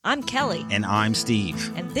I'm Kelly. And I'm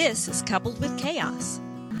Steve. And this is Coupled with Chaos.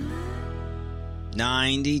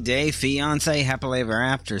 90 Day Fiancé Happily Ever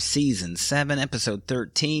After, Season 7, Episode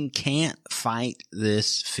 13, Can't Fight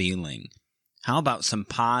This Feeling. How about some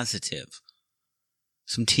positive?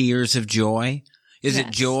 Some tears of joy? Is it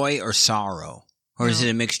joy or sorrow? Or is it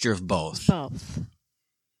a mixture of both? Both.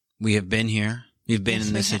 We have been here. We've been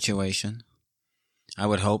in this situation. I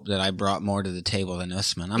would hope that I brought more to the table than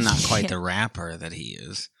Usman. I'm not quite the rapper that he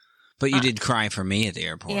is. But you did cry for me at the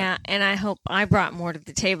airport. Yeah, and I hope I brought more to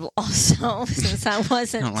the table also, since I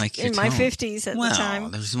wasn't in my 50s at the time.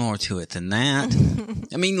 Well, there's more to it than that.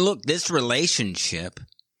 I mean, look, this relationship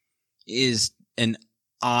is an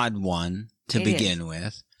odd one to begin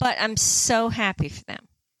with. But I'm so happy for them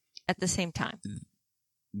at the same time.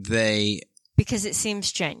 Because it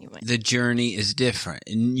seems genuine. The journey is different.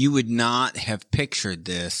 And you would not have pictured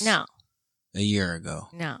this a year ago.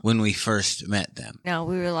 No. When we first met them. No,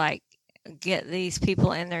 we were like, get these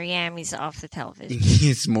people and their yammies off the television.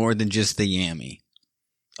 It's more than just the yammy.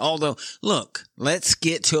 Although, look, let's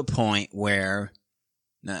get to a point where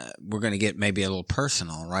we're going to get maybe a little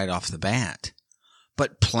personal right off the bat.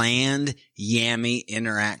 But planned yammy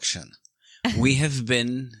interaction. We have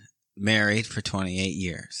been married for 28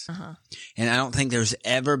 years. And I don't think there's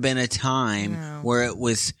ever been a time where it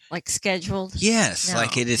was like scheduled. Yes,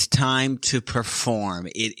 like it is time to perform.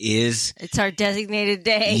 It's our designated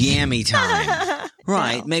day. Yammy time.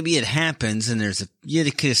 Right. No. Maybe it happens and you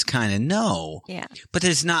just kind of know. Yeah. But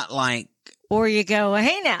it's not like. Or you go,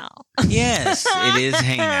 hey now. Yes, it is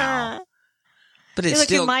hey now. But it's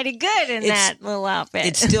looking mighty good in that little outfit.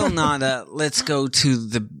 It's still not a let's go to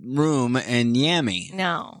the room and yammy.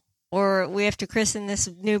 No. Or we have to christen this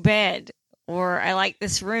new bed. Or I like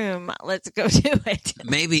this room. Let's go do it.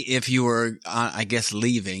 Maybe if you were, I guess,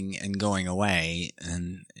 leaving and going away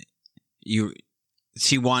and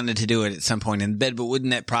she wanted to do it at some point in bed, but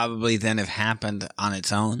wouldn't that probably then have happened on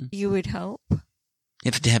its own? You would hope. You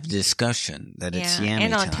have to have a discussion that it's yammy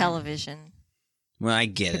and on time. Television. Well, I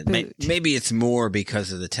get it. Maybe it's more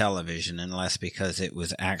because of the television and less because it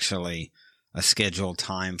was actually a scheduled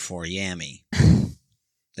time for yammy.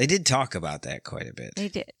 They did talk about that quite a bit. They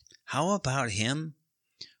did. How about him?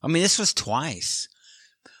 I mean, this was twice.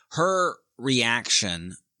 Her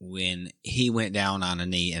reaction when he went down on a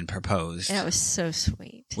knee and proposed. That was so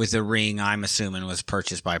sweet. With a ring I'm assuming was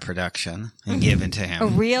purchased by production and given to him. A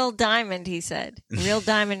real diamond, he said. A real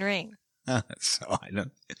diamond ring. So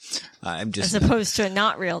I'm just. As opposed to a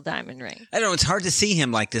not real diamond ring. I don't know. It's hard to see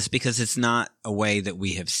him like this because it's not a way that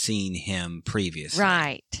we have seen him previously.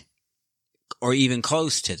 Right. Or even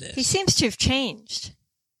close to this. He seems to have changed.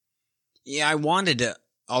 Yeah, I wanted to,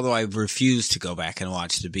 although I refused to go back and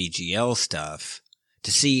watch the BGL stuff,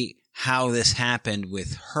 to see how this happened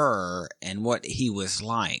with her and what he was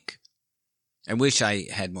like. I wish I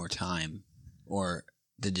had more time or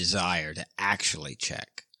the desire to actually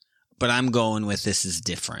check. But I'm going with this is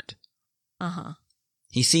different.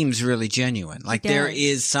 He seems really genuine. Like there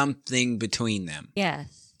is something between them.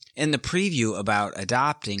 Yes. And the preview about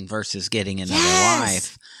adopting versus getting another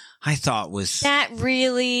wife, I thought was... That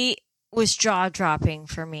really was jaw-dropping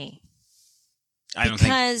for me. I don't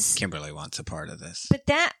think Kimberly wants a part of this.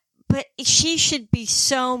 But she should be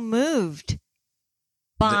so moved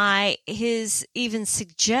by his even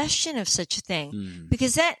suggestion of such a thing.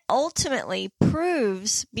 Because that ultimately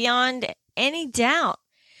proves beyond any doubt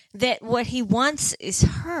that what he wants is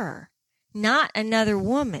her, not another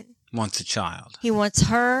woman. Wants a child. He wants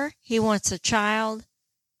her, he wants a child,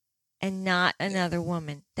 and not another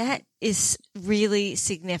woman. That is really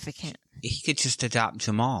significant. He could just adopt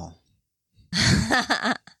Jamal.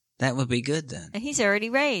 That would be good then. And he's already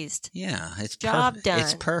raised. Yeah, it's job done.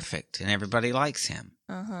 It's perfect, and everybody likes him.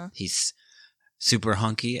 He's super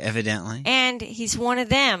hunky, evidently. And he's one of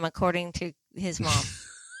them, according to his mom.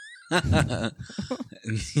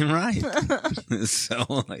 Right.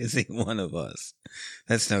 So is he one of us?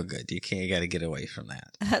 That's no good. You got to get away from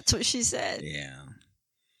that. That's what she said. Yeah.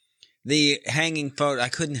 The hanging photo, I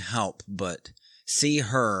couldn't help but see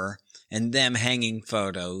her and them hanging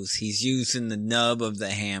photos. He's using the nub of the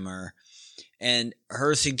hammer, and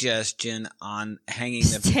her suggestion on hanging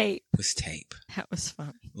the tape was tape. That was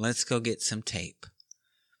funny. Let's go get some tape.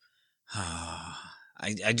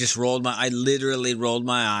 I just I literally rolled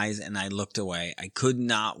my eyes and I looked away. I could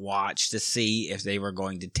not watch to see if they were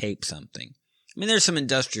going to tape something. I mean, there's some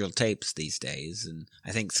industrial tapes these days, and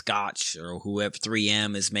I think Scotch or whoever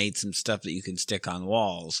 3M has made some stuff that you can stick on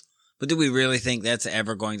walls. But do we really think that's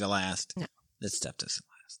ever going to last? No. That stuff doesn't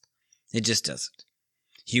last. It just doesn't.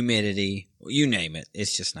 Humidity, you name it,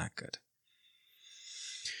 it's just not good.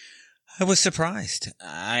 I was surprised.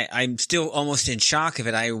 I'm still almost in shock of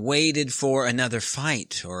it. I waited for another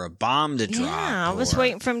fight or a bomb to drop. Yeah, I was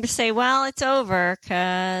waiting for him to say, well, it's over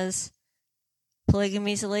because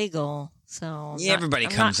polygamy's illegal. So yeah, everybody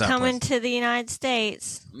comes up coming with, to the United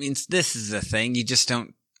States. I mean, this is the thing. You just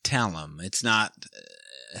don't tell them. It's not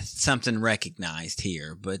something recognized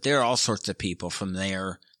here, but there are all sorts of people from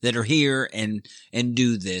there that are here and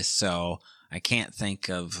do this. So I can't think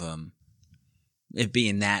of it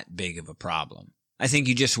being that big of a problem. I think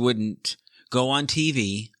you just wouldn't go on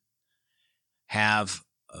TV, have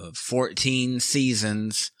 14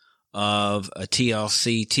 seasons of a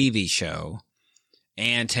TLC TV show,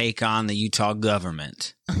 and take on the Utah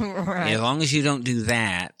government. Right. As long as you don't do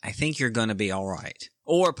that, I think you're going to be all right.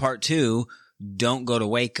 Or part 2, don't go to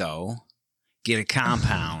Waco, get a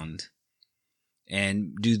compound,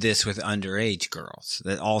 and do this with underage girls.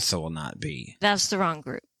 That also will not be. That's the wrong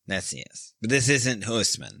group. That's yes. But this isn't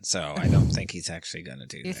Hussman, so I don't think he's actually going to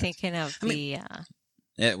do that. You're thinking of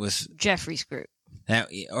it was Jeffrey's group. That,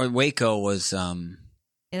 or Waco was, Yeah,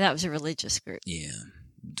 that was a religious group. yeah,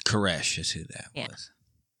 Koresh is who that was.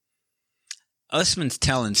 Usman's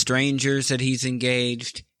telling strangers that he's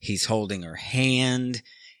engaged. He's holding her hand.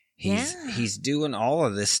 He's doing all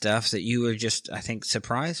of this stuff that you were just, I think,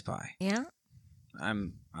 surprised by. Yeah.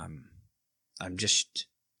 I'm just,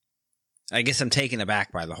 I guess I'm taken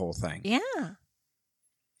aback by the whole thing. Yeah.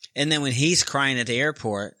 And then when he's crying at the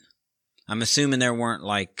airport, I'm assuming there weren't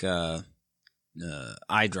like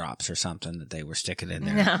eye drops or something that they were sticking in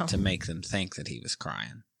there to make them think that he was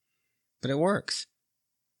crying. But it works.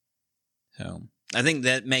 So I think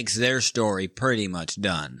that makes their story pretty much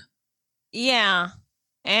done. Yeah.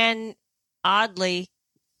 And oddly,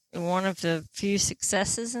 one of the few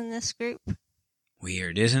successes in this group.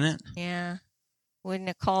 Weird, isn't it? Yeah. Wouldn't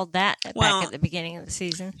have called that back at the beginning of the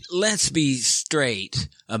season. Let's be straight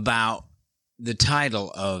about the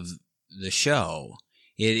title of the show.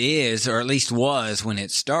 It is, or at least was when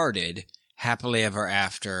it started, Happily Ever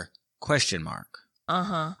After ?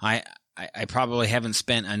 Uh-huh. I probably haven't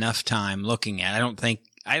spent enough time looking at it.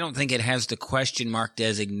 I don't think it has the question mark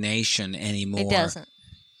designation anymore. It doesn't.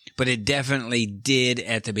 But it definitely did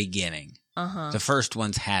at the beginning. Uh-huh. The first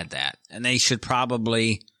ones had that. And they should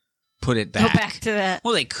probably put it back. Go back to that.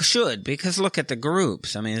 Well, they should, because look at the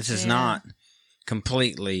groups. I mean, this is not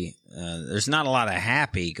completely, there's not a lot of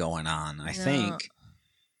happy going on, I think.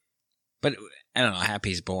 But, I don't know,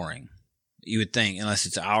 happy's boring. You would think, unless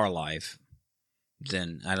it's our life,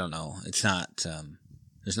 then, I don't know, it's not,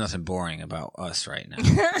 there's nothing boring about us right now.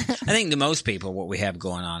 I think to most people, what we have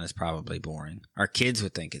going on is probably boring. Our kids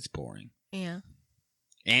would think it's boring. Yeah.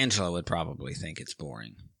 Angela would probably think it's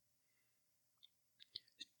boring.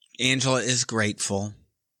 Angela is grateful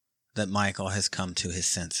that Michael has come to his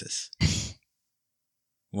senses.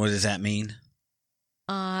 What does that mean?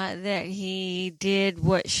 That he did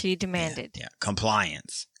what she demanded. Yeah,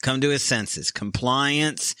 compliance. Come to his senses.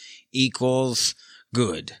 Compliance equals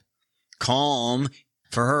good. Calm,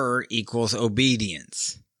 for her, equals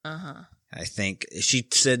obedience. Uh-huh. I think she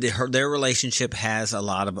said that their relationship has a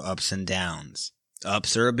lot of ups and downs.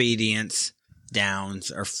 Ups are obedience,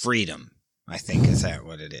 downs are freedom. I think is that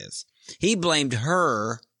what it is. He blamed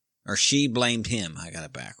her, or she blamed him. I got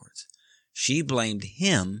it backwards. She blamed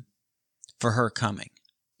him for her coming.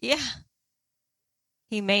 Yeah.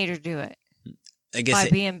 He made her do it. I guess by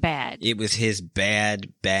being bad. It was his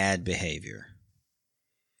bad behavior.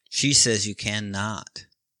 She says you cannot.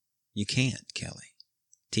 You can't, Kelly.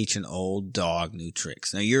 Teach an old dog new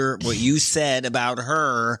tricks. Now, what you said about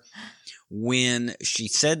her when she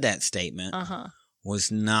said that statement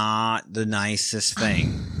was not the nicest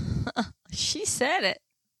thing. She said it.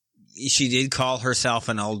 She did call herself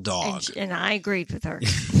an old dog. And I agreed with her.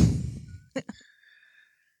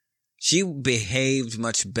 She behaved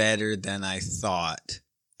much better than I thought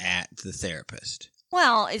at the therapist.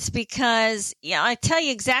 Well, it's because, I tell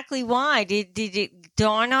you exactly why. Did it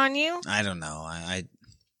dawn on you? I don't know. I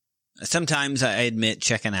sometimes I admit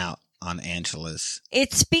checking out on Angela's.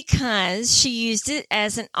 It's because she used it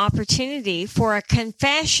as an opportunity for a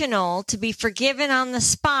confessional to be forgiven on the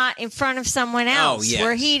spot in front of someone else,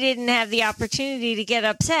 where he didn't have the opportunity to get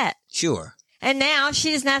upset. Sure. And now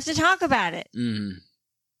she doesn't have to talk about it. Mm-hmm.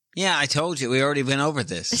 Yeah, I told you. We already went over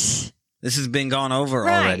this. This has been gone over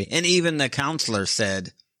already. And even the counselor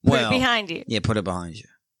said, put it behind you. Yeah, put it behind you.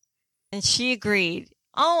 And she agreed.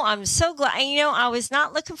 Oh, I'm so glad. I was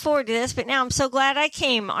not looking forward to this, but now I'm so glad I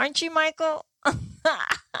came. Aren't you, Michael?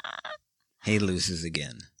 He loses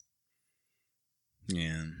again.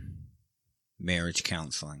 Yeah. Marriage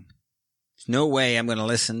counseling. There's no way I'm going to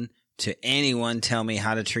listen to anyone tell me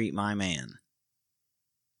how to treat my man.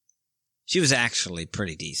 She was actually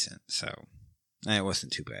pretty decent, so it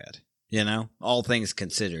wasn't too bad. You know, all things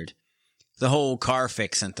considered. The whole car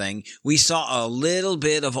fixing thing. We saw a little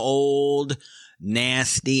bit of old,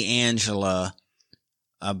 nasty Angela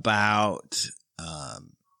about,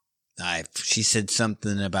 she said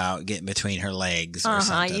something about getting between her legs or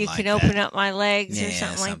something you like can that. open up my legs or Yeah,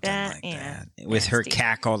 something like that. With her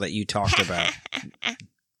cackle that you talked about.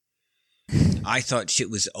 I thought shit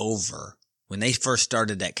was over. When they first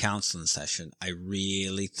started that counseling session, I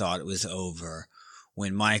really thought it was over.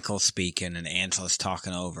 When Michael's speaking and Angela's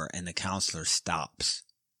talking over and the counselor stops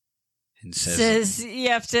and says you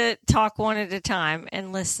have to talk one at a time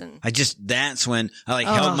and listen. That's when I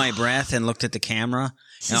held my breath and looked at the camera.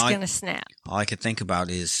 She's going to snap. All I could think about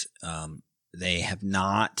is they have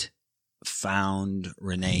not found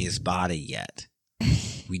Renee's body yet.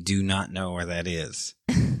 We do not know where that is.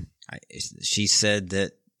 She said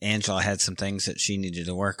that Angela had some things that she needed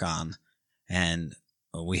to work on, and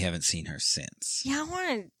we haven't seen her since. Yeah, I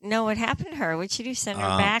want to know what happened to her. What'd she do? Send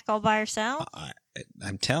her back all by herself?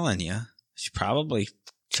 I'm telling you, she probably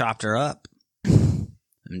chopped her up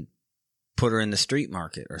and put her in the street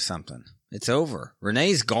market or something. It's over.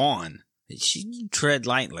 Renee's gone. She tread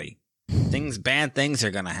lightly. Bad things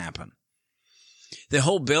are going to happen. The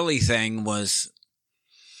whole Billy thing was.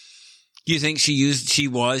 Do you think she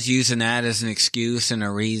was using that as an excuse and a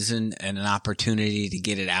reason and an opportunity to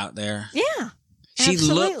get it out there? Yeah. She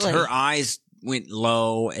absolutely. her eyes went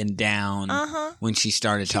low and down when she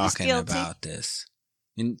started talking about this.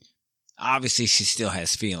 And obviously she still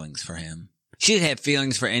has feelings for him. She'd have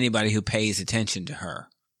feelings for anybody who pays attention to her.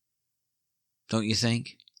 Don't you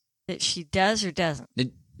think? That she does or doesn't?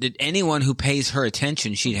 That anyone who pays her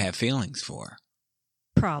attention, she'd have feelings for.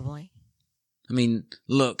 Probably. I mean,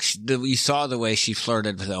 look, you saw the way she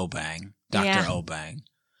flirted with Obang, Dr. Obang.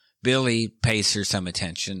 Billy pays her some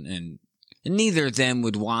attention, and neither of them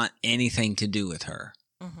would want anything to do with her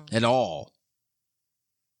at all.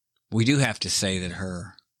 We do have to say that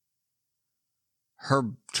her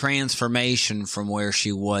transformation from where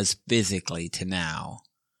she was physically to now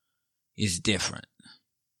is different.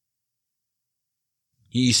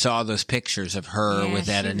 You saw those pictures of her with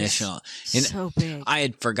that initial. So big. I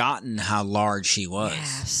had forgotten how large she was. Yeah,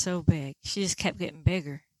 so big. She just kept getting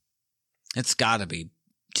bigger. It's got to be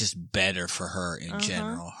just better for her in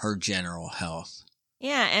general, her general health.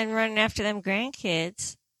 Yeah, and running after them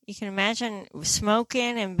grandkids. You can imagine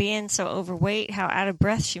smoking and being so overweight, how out of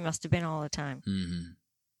breath she must have been all the time. Mm-hmm.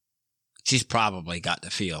 She's probably got to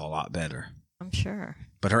feel a lot better. I'm sure.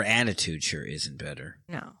 But her attitude sure isn't better.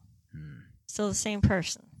 No. Still the same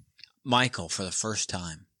person. Michael, for the first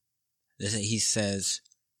time, he says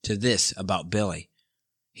to this about Billy.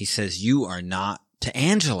 He says, "You are not," to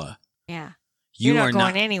Angela. Yeah. You're not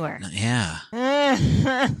going anywhere. Yeah.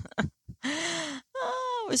 I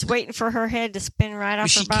was waiting for her head to spin right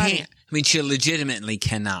off her body. Can't. I mean, she legitimately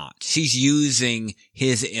cannot. She's using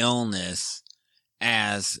his illness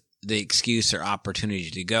as the excuse or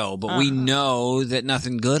opportunity to go. But we know that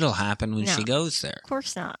nothing good will happen when she goes there. Of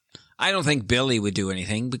course not. I don't think Billy would do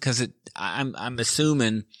anything because I'm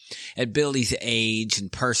assuming at Billy's age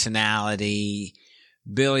and personality,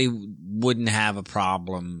 Billy wouldn't have a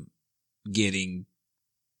problem getting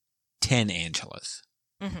 10 Angelas.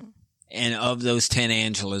 Mm-hmm. And of those 10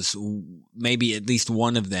 Angelas, maybe at least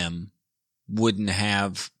one of them wouldn't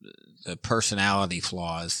have the personality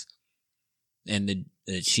flaws and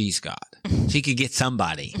that she's got. She could get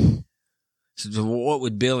somebody. So what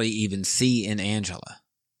would Billy even see in Angela?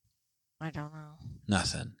 I don't know.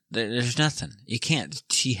 Nothing. There's nothing. You can't.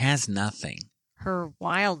 She has nothing. Her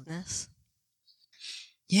wildness.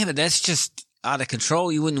 Yeah, but that's just out of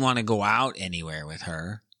control. You wouldn't want to go out anywhere with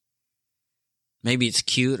her. Maybe it's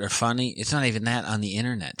cute or funny. It's not even that on the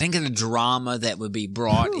internet. Think of the drama that would be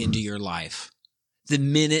brought into your life. The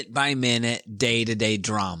minute by minute, day to day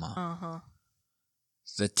drama. Uh-huh.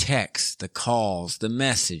 The texts, the calls, the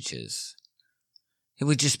messages. It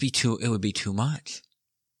would just be it would be too much.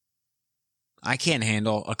 I can't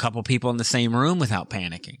handle a couple people in the same room without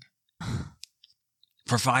panicking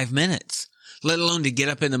for 5 minutes, let alone to get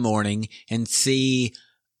up in the morning and see,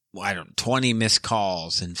 20 missed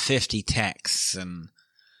calls and 50 texts, and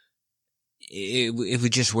it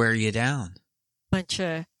would just wear you down. Bunch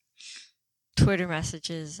of Twitter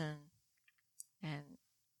messages and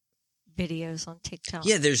videos on TikTok.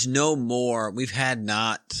 Yeah, there's no more. We've had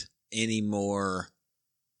not any more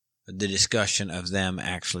the discussion of them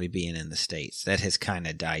actually being in the States. That has kind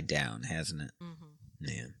of died down, hasn't it? Mm-hmm.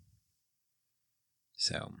 Yeah.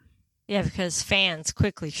 So. Yeah, because fans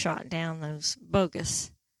quickly shot down those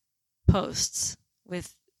bogus posts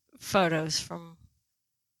with photos from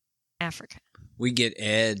Africa. We get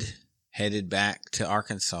Ed headed back to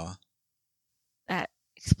Arkansas. That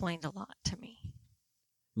explained a lot to me.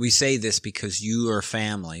 We say this because you are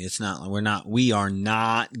family. We are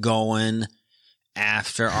not going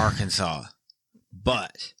after Arkansas,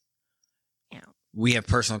 but we have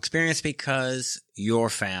personal experience because your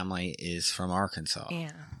family is from Arkansas.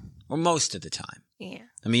 Yeah. Well, most of the time. Yeah.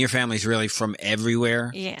 I mean, your family's really from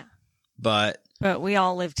everywhere. Yeah. But we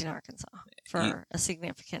all lived in Arkansas for a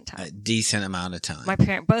significant time. A decent amount of time.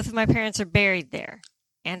 Both of my parents are buried there,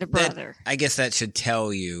 and a brother. I guess that should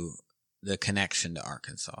tell you the connection to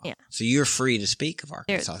Arkansas. Yeah. So you're free to speak of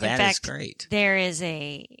Arkansas. That is great. There is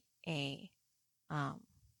a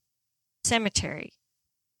cemetery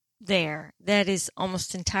there that is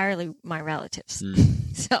almost entirely my relatives.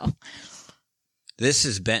 So this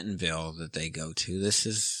is Bentonville that they go to. This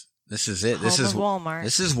is it. This is Walmart.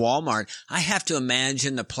 This is Walmart. I have to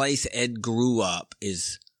imagine the place Ed grew up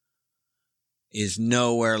is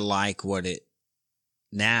nowhere like what it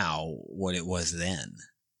was then.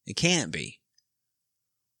 It can't be.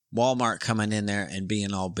 Walmart coming in there and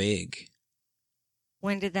being all big.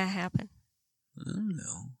 When did that happen? I don't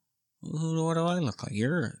know. What do I look like?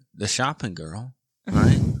 You're the shopping girl,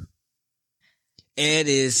 right? Ed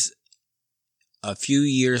is a few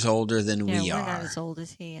years older than we are. We're not as old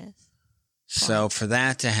as he is. So for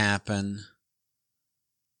that to happen,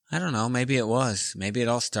 I don't know. Maybe it was. Maybe it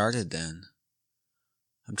all started then.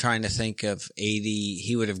 I'm trying to think of 80.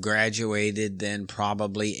 He would have graduated then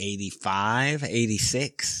probably 85,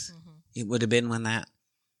 86. Mm-hmm. It would have been when that.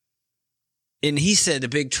 And he said a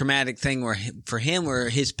big traumatic thing for him were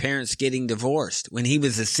his parents getting divorced when he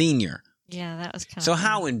was a senior. Yeah, that was kind of. So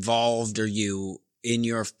how involved are you in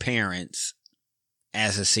your parents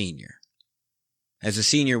as a senior? As a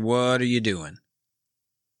senior, what are you doing?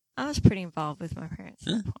 I was pretty involved with my parents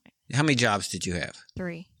at that point. How many jobs did you have?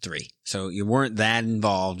 3. 3. So you weren't that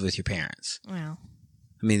involved with your parents. Well.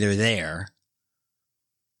 I mean, they're there.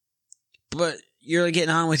 But you're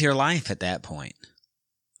getting on with your life at that point.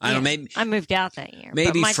 I don't know, maybe I moved out that year,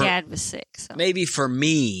 but my dad was sick. So. Maybe for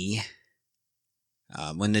me,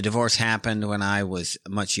 when the divorce happened when I was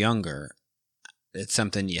much younger, it's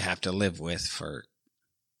something you have to live with for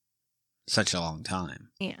such a long time.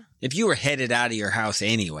 Yeah. If you were headed out of your house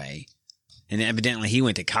anyway, and evidently he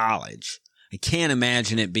went to college, I can't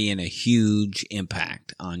imagine it being a huge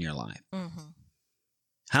impact on your life. Mm-hmm.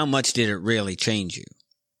 How much did it really change you?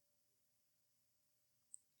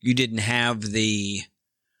 You didn't have the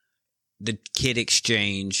kid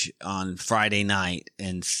exchange on Friday night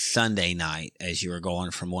and Sunday night as you were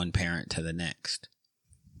going from one parent to the next.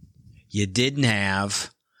 You didn't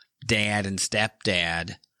have dad and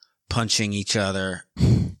stepdad punching each other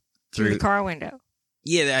through the car window.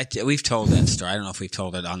 Yeah, we've told that story. I don't know if we've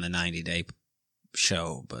told it on the 90-day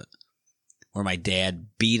show, but where my dad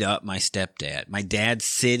beat up my stepdad. My dad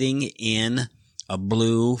sitting in a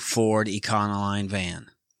blue Ford Econoline van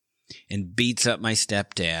and beats up my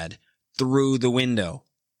stepdad through the window.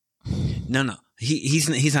 No.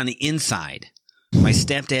 He's on the inside. My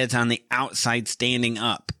stepdad's on the outside standing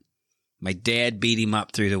up. My dad beat him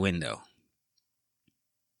up through the window.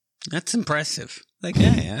 That's impressive. Like,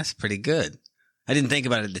 yeah, that's pretty good. I didn't think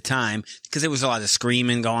about it at the time because there was a lot of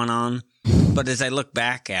screaming going on. But as I look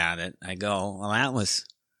back at it, I go, well,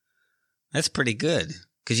 that's pretty good.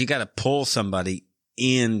 Because you got to pull somebody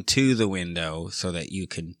into the window so that you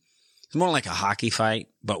can. It's more like a hockey fight,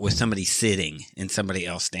 but with somebody sitting and somebody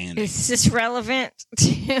else standing. Is this relevant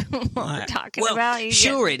to what we're talking about?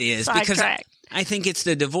 Sure it is, because I think it's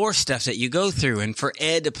the divorce stuff that you go through. And for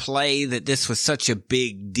Ed to play that this was such a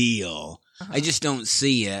big deal, I just don't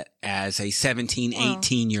see it as a 17,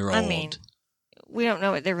 18-year-old. I mean, we don't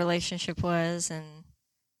know what their relationship was and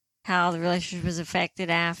how the relationship was affected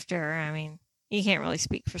after. I mean, you can't really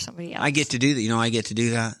speak for somebody else. I get to do that. I get to do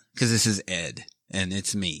that because this is Ed and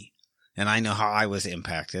it's me. And I know how I was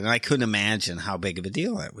impacted. And I couldn't imagine how big of a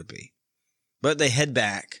deal that would be. But they head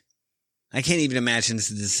back. I can't even imagine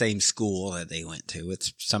this is the same school that they went to.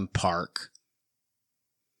 It's some park.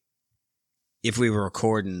 If we were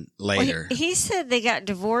recording later. Well, he said they got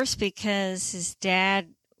divorced because his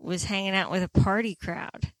dad was hanging out with a party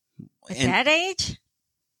crowd. At that age?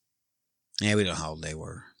 Yeah, we don't know how old they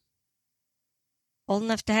were. Old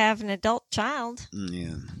enough to have an adult child.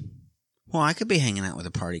 Yeah. Well, I could be hanging out with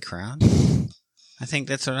a party crowd. I think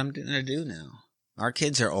that's what I'm going to do now. Our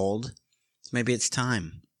kids are old. So maybe it's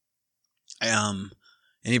time.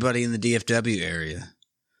 Anybody in the DFW area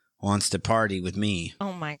wants to party with me?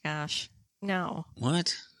 Oh my gosh. No.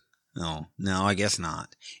 What? No, I guess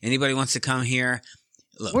not. Anybody wants to come here?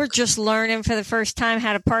 Look. We're just learning for the first time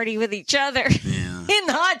how to party with each other. Yeah. in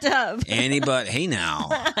the hot tub. Anybody, hey now.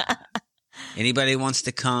 Anybody wants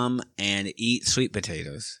to come and eat sweet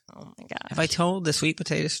potatoes? Oh my gosh. Have I told the sweet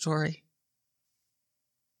potato story?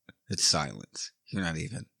 It's silence. You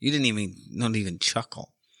didn't even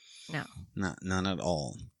chuckle. No. None at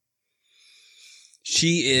all.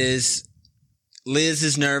 Liz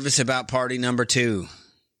is nervous about party number 2.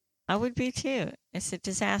 I would be too. It's a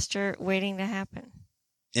disaster waiting to happen.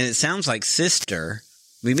 And it sounds like Sister,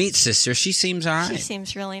 we meet Sister, she seems all right. She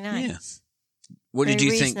seems really nice. Yeah. What did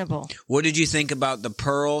you reasonable. think? What did you think about the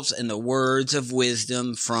pearls and the words of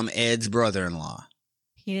wisdom from Ed's brother-in-law?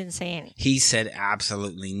 He didn't say anything. He said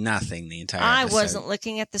absolutely nothing the entire I episode. wasn't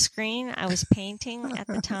looking at the screen. I was painting at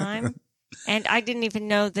the time. And I didn't even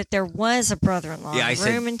know that there was a brother-in-law in the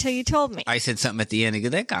room until you told me. I said something at the end. I go,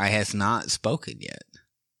 that guy has not spoken yet.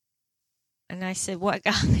 And I said, what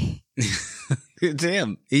got me? It's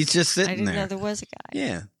him. He's just sitting there. I didn't know there was a guy.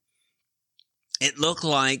 Yeah. It looked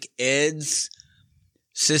like Ed's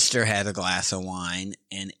sister had a glass of wine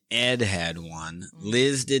and Ed had one.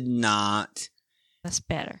 Liz did not. That's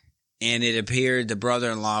better. And it appeared the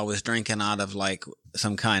brother-in-law was drinking out of like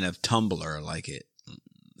some kind of tumbler,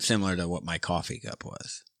 similar to what my coffee cup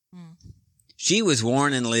was. She was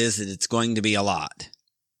warning Liz that it's going to be a lot.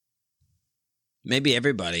 Maybe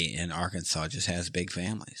everybody in Arkansas just has big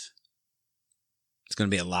families. It's going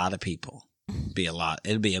to be a lot of people.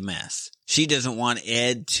 It'll be a mess. She doesn't want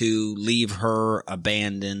Ed to leave her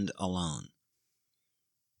abandoned alone.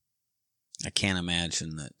 I can't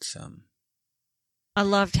imagine that. I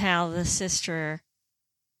loved how the sister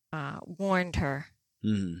warned her.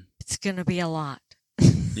 It's going to be a lot.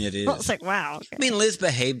 It is. I was like, wow. Okay. I mean, Liz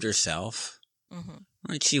behaved herself. Mm-hmm.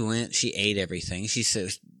 Right? She went, she ate everything. She said,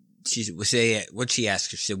 what she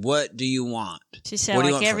asked her, she said, what do you want? She said, I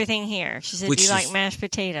like everything here. She said, do you like mashed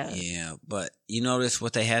potatoes? Yeah, but you notice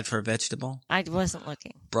what they had for a vegetable? I wasn't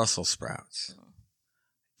looking. Brussels sprouts.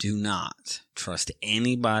 Do not trust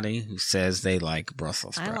anybody who says they like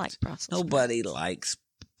Brussels sprouts. I like Brussels sprouts. Nobody likes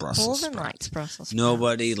Brussels sprouts. Holden likes Brussels sprouts.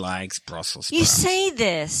 Nobody likes Brussels sprouts. You say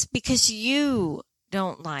this because you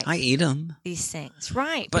don't like I eat them. These things.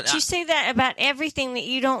 Right. But you say that about everything that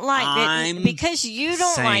you don't like. Because you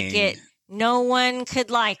don't like it, no one could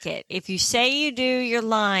like it. If you say you do, you're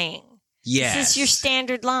lying. Yes. This is your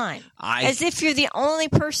standard line. As if you're the only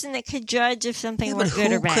person that could judge if something was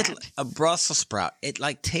good or bad. A Brussels sprout, it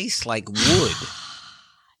tastes like wood.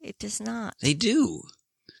 It does not. They do.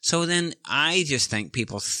 So then I just think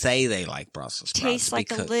people say they like Brussels sprouts. Tastes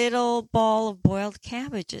like a little ball of boiled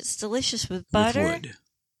cabbage. It's delicious with butter. With wood.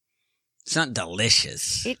 It's not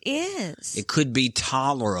delicious. It is. It could be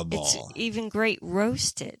tolerable. It's even great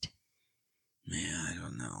roasted. Yeah, I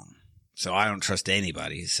don't know. So I don't trust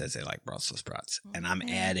anybody who says they like Brussels sprouts. Okay. And I'm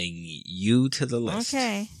adding you to the list.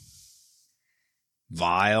 Okay.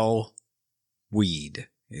 Vile weed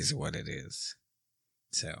is what it is.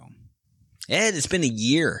 So, Ed, it's been a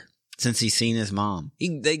year since he's seen his mom.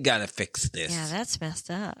 They got to fix this. Yeah, that's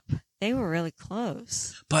messed up. They were really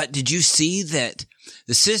close. But did you see that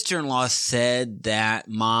the sister-in-law said that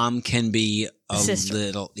mom can be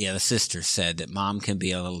little... Yeah, the sister said that mom can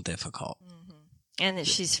be a little difficult. And that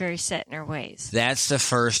she's very set in her ways. That's the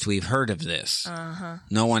first we've heard of this. Uh-huh.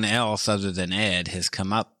 No one else other than Ed has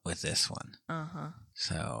come up with this one. Uh-huh.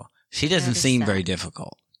 So she doesn't seem very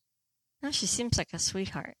difficult. No, she seems like a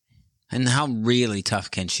sweetheart. And how really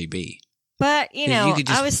tough can she be? But,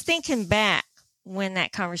 I was thinking back when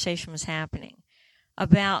that conversation was happening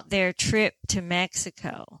about their trip to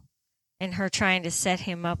Mexico and her trying to set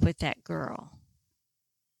him up with that girl.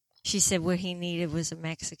 She said what he needed was a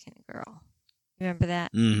Mexican girl. Remember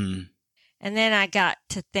that? Mm-hmm. And then I got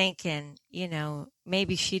to thinking,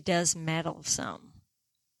 maybe she does meddle some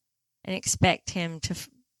and expect him to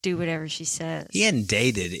do whatever she says. He hadn't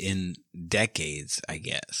dated in decades, I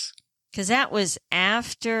guess. Because that was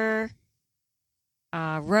after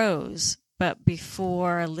Rose, but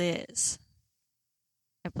before Liz,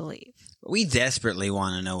 I believe. We desperately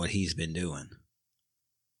want to know what he's been doing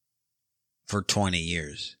for 20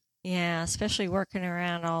 years. Yeah, especially working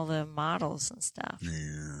around all the models and stuff.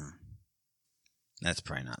 Yeah. That's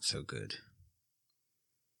probably not so good.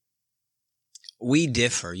 We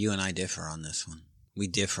differ. You and I differ on this one. We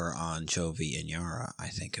differ on Jovi and Yara, I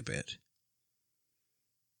think, a bit.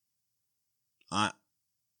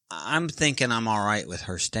 I'm thinking I'm all right with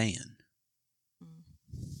her staying.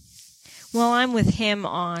 Well, I'm with him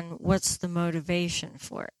on what's the motivation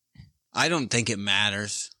for it. I don't think it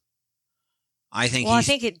matters. I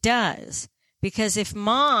think it does. Because if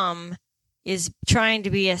mom is trying to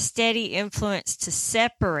be a steady influence to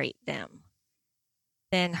separate them,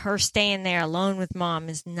 then her staying there alone with Mom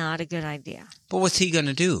is not a good idea. But what's he going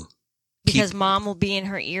to do? Because Mom will be in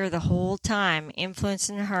her ear the whole time,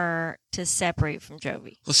 influencing her to separate from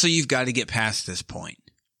Jovi. Well, so you've got to get past this point.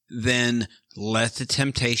 Then let the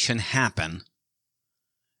temptation happen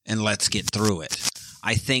and let's get through it.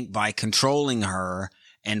 I think by controlling her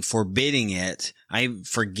and forbidding it, I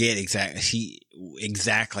forget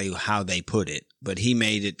exactly how they put it, but he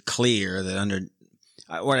made it clear that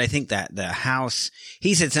I think that the house,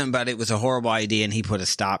 he said something about it was a horrible idea and he put a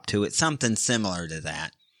stop to it, something similar to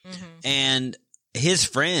that. Mm-hmm. And his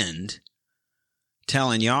friend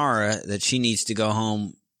telling Yara that she needs to go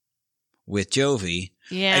home with Jovi.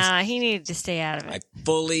 Yeah, he needed to stay out of it. I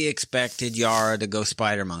fully expected Yara to go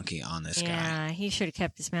spider monkey on this guy. Yeah, he should have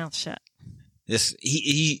kept his mouth shut.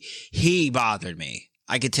 He bothered me.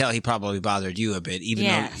 I could tell he probably bothered you a bit, even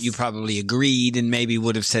though you probably agreed and maybe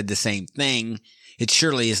would have said the same thing. It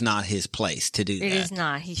surely is not his place to do that. It is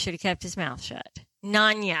not. He should have kept his mouth shut.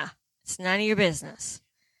 Nanya. It's none of your business.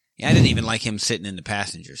 Yeah, I didn't even like him sitting in the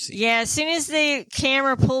passenger seat. Yeah, as soon as the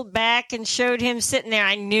camera pulled back and showed him sitting there,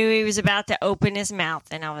 I knew he was about to open his mouth.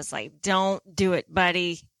 And I was like, don't do it,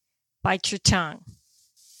 buddy. Bite your tongue.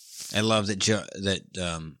 I love that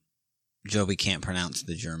Jovi can't pronounce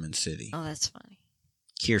the German city. Oh, that's funny.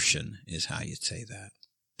 Kirchen is how you'd say that.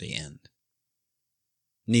 The end.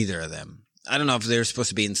 Neither of them. I don't know if they're supposed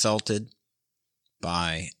to be insulted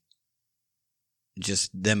by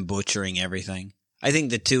just them butchering everything. I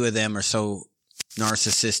think the two of them are so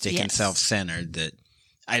narcissistic and self-centered that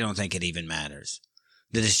I don't think it even matters.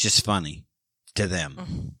 That it's just funny to them.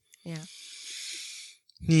 Mm-hmm. Yeah.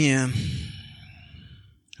 Yeah.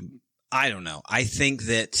 I don't know. I think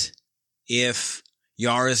that if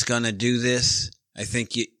Yara's going to do this, I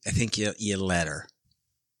think you let her.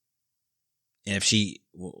 And if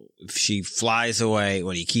she flies away,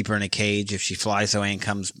 what do you keep her in a cage? If she flies away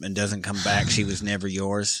and doesn't come back, she was never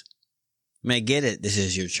yours. I mean, I get it. This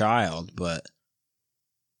is your child, but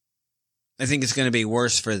I think it's going to be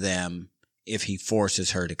worse for them if he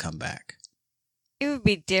forces her to come back. It would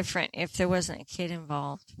be different if there wasn't a kid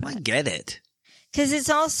involved. I get it. Because it's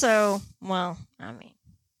also, well, I mean.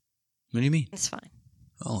 What do you mean? It's fine.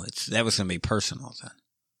 Oh, that was going to be personal then.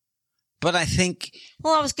 But I think.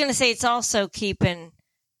 Well, I was going to say it's also keeping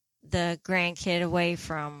the grandkid away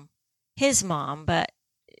from his mom, but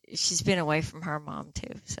she's been away from her mom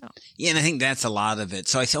too. So yeah, and I think that's a lot of it.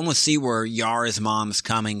 So I almost see where Yara's mom's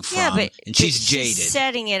coming from. Yeah, and she's jaded. She's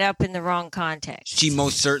setting it up in the wrong context. She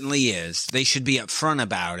most certainly is. They should be upfront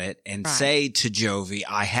about it and say to Jovi,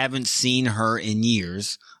 I haven't seen her in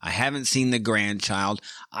years. I haven't seen the grandchild.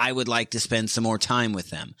 I would like to spend some more time with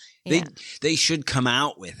them. Yeah. They should come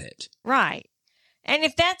out with it. Right. And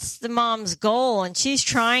if that's the mom's goal and she's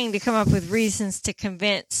trying to come up with reasons to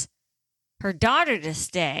convince her daughter to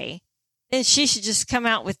stay, then she should just come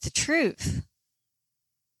out with the truth.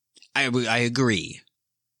 I agree.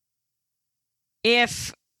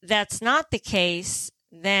 If that's not the case,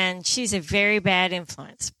 then she's a very bad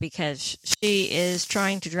influence because she is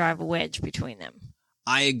trying to drive a wedge between them.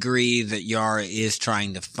 I agree that Yara is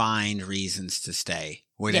trying to find reasons to stay.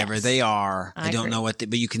 Whatever they are. I don't know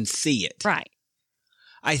but you can see it. Right.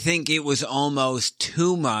 I think it was almost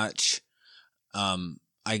too much.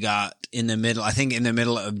 I got in the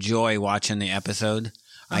middle of Joy watching the episode,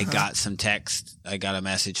 I got some text. I got a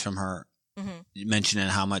message from her mentioning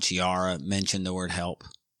how much Yara mentioned the word help.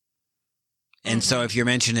 And so if you're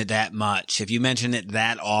mentioning it that much, if you mention it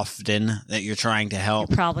that often that you're trying to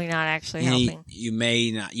help, you're probably not actually helping. You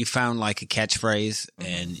may not, you found like a catchphrase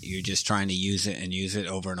and you're just trying to use it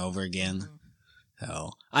over and over again.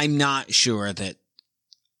 So I'm not sure that,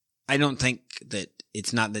 I don't think that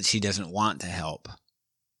it's not that she doesn't want to help,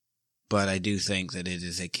 but I do think that it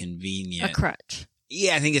is a crutch.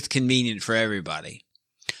 Yeah, I think it's convenient for everybody.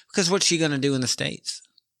 Because what's she going to do in the States?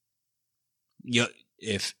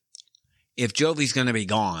 If Jovi's going to be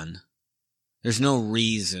gone, there's no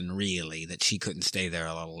reason really that she couldn't stay there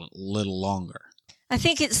a little longer. I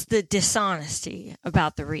think it's the dishonesty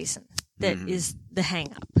about the reason that is the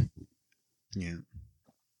hang-up. Yeah.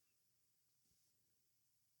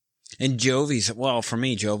 And for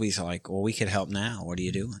me, Jovi's like, well, we could help now. What are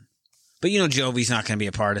you doing? But Jovi's not going to be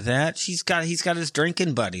a part of that. He's got his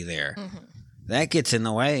drinking buddy there. Mm-hmm. That gets in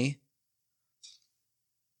the way.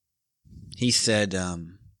 He said,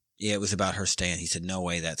 it was about her staying. He said, no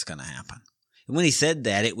way that's going to happen. And when he said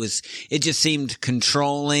that, it just seemed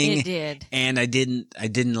controlling. It did. And I didn't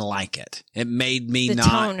like it. It made me the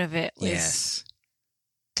tone of it was. Yes.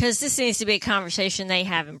 Because this needs to be a conversation they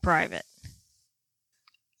have in private.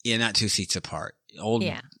 Yeah, not 2 seats apart.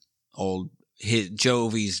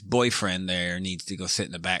 Jovi's boyfriend there needs to go sit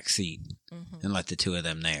in the back seat and let the two of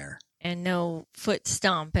them there. And no foot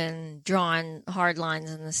stomping, drawing hard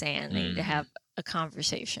lines in the sand. They need to have a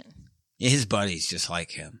conversation. Yeah, his buddies just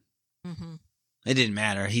like him. Mm-hmm. It didn't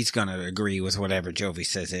matter. He's going to agree with whatever Jovi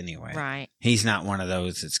says anyway. Right. He's not one of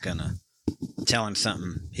those that's going to tell him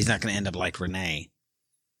something. He's not going to end up like Renee.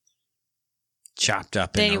 Chopped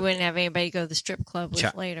up. Then he wouldn't have anybody go to the strip club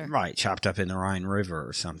with later. Right. Chopped up in the Rhine River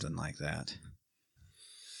or something like that.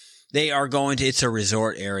 They are going to, it's a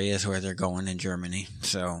resort area is where they're going in Germany.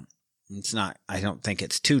 So it's not, I don't think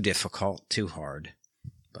it's too difficult, too hard.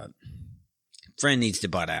 But friend needs to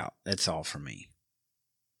butt out. That's all for me.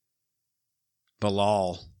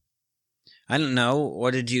 Bilal. I don't know.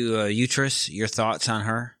 What did you, Uterus, your thoughts on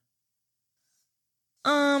her?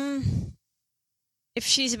 If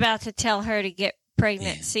she's about to tell her to get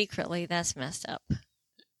pregnant secretly, that's messed up.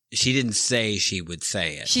 She didn't say she would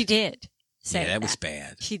say it. She did say that was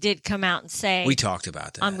bad. She did come out and say. We talked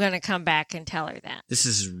about that. I'm going to come back and tell her that. This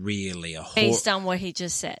is really based on what he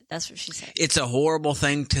just said. That's what she said. It's a horrible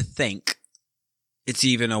thing to think. It's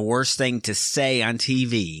even a worse thing to say on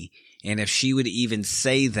TV. And if she would even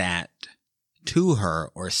say that to her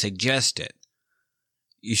or suggest it,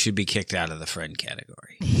 you should be kicked out of the friend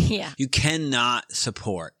category. Yeah. You cannot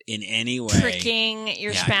support in any way. Tricking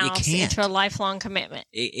your spouse into a lifelong commitment.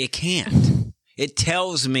 It can't. It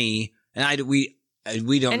tells me, and we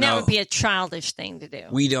don't know. And that would be a childish thing to do.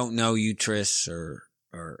 We don't know Uterus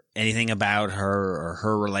or anything about her or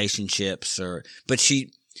her relationships but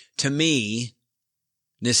to me,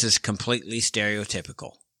 this is completely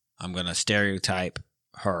stereotypical. I'm going to stereotype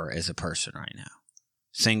her as a person right now.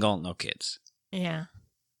 Single, no kids. Yeah.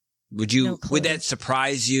 Would that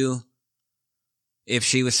surprise you if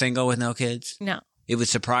she was single with no kids? No. It would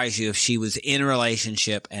surprise you if she was in a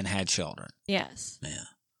relationship and had children. Yes. Yeah.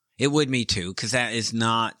 It would me too, because that is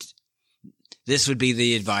not, this would be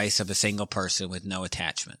the advice of a single person with no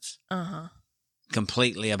attachments. Uh-huh.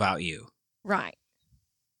 Completely about you. Right.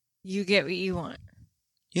 You get what you want.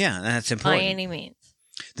 Yeah, that's important. By any means.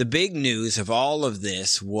 The big news of all of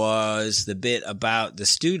this was the bit about the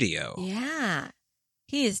studio. Yeah.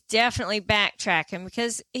 He is definitely backtracking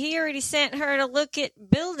because he already sent her to look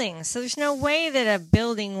at buildings. So there's no way that a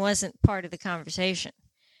building wasn't part of the conversation.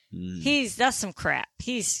 That's some crap.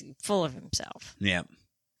 He's full of himself. Yeah.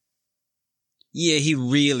 Yeah, he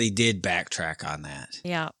really did backtrack on that.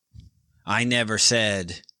 Yeah. I never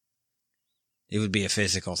said it would be a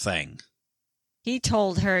physical thing. He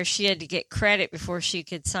told her she had to get credit before she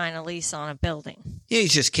could sign a lease on a building. Yeah,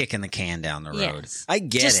 he's just kicking the can down the road. Yes. I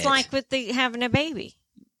get it. Just like with having a baby.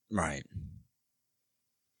 Right.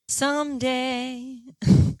 Someday.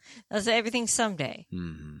 That's everything someday.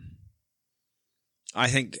 Mm-hmm. I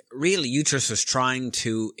think really Uterus was trying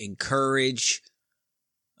to encourage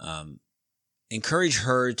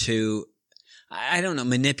her to, I don't know,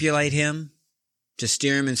 manipulate him, to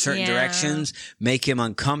steer him in certain directions, make him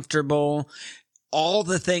uncomfortable. All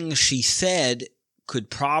the things she said could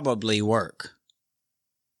probably work.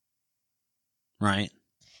 Right?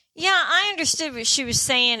 Yeah, I understood what she was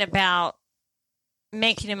saying about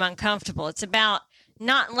making him uncomfortable. It's about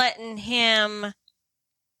not letting him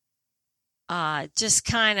just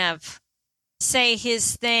kind of say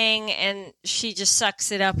his thing and she just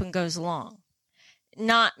sucks it up and goes along.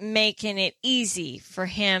 Not making it easy for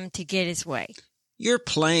him to get his way. You're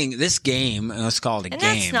playing this game, let's call it a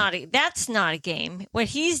game. That's not a game. What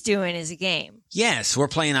he's doing is a game. Yes, we're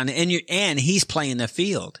playing on it. And he's playing the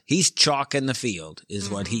field. He's chalking the field is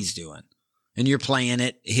what he's doing. And you're playing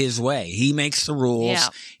it his way. He makes the rules. Yeah.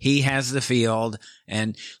 He has the field.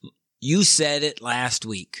 And you said it last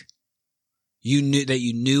week. You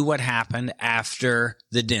knew what happened after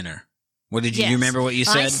the dinner. What did you remember what you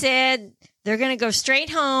said? I said they're going to go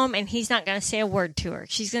straight home and he's not going to say a word to her.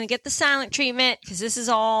 She's going to get the silent treatment because this is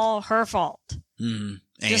all her fault.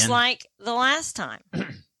 Just like the last time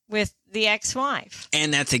with the ex-wife.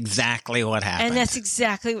 And that's exactly what happened. And that's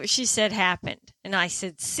exactly what she said happened. And I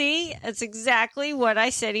said, see, that's exactly what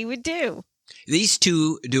I said he would do. These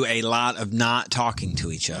two do a lot of not talking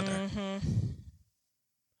to each other. Mm-hmm.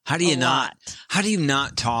 How do you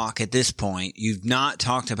not talk at this point? You've not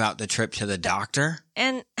talked about the trip to the doctor?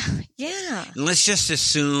 And yeah. And let's just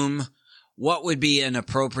assume what would be an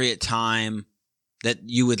appropriate time that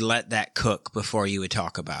you would let that cook before you would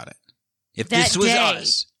talk about it. If this was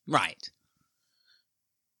us. Right.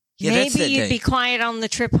 Yeah, maybe you'd be quiet on the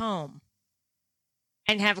trip home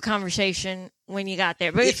and have a conversation when you got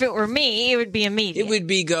there. But if it were me, it would be immediate. It would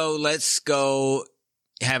be let's go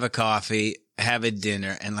have a coffee, have a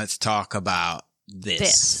dinner, and let's talk about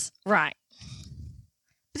this. Right.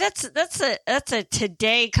 That's a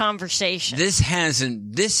today conversation. This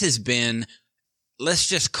has been, let's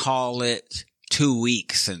just call it 2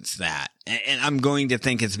 weeks since that. And I'm going to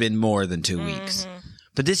think it's been more than 2 weeks.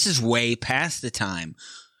 But this is way past the time.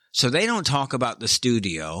 So they don't talk about the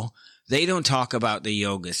studio. They don't talk about the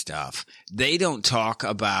yoga stuff. They don't talk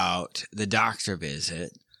about the doctor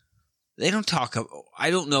visit. They don't talk.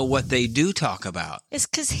 I don't know what they do talk about. It's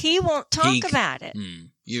because he won't talk about it.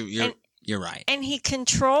 You're right. And he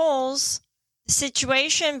controls the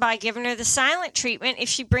situation by giving her the silent treatment if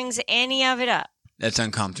she brings any of it up. That's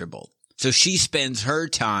uncomfortable. So she spends her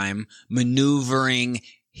time maneuvering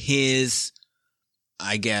his,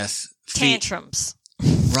 I guess, tantrums.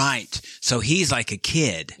 Right. So he's like a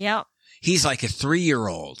kid. Yep. He's like a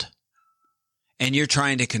 3-year-old. And you're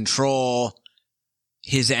trying to control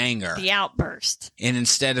his anger. The outburst. And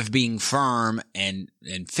instead of being firm and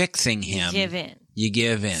fixing him, you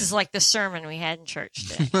give in. This is like the sermon we had in church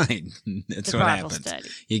today. Right. That's what happens. Study.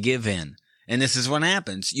 You give in. And this is what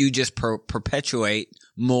happens. You just perpetuate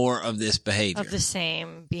more of this behavior. Of the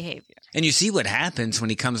same behavior. And you see what happens when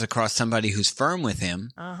he comes across somebody who's firm with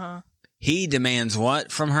him. He demands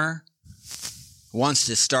what from her? Wants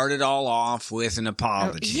to start it all off with an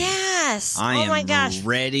apology. Yes. I am my gosh.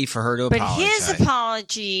 ready for her to apologize. But his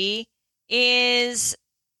apology is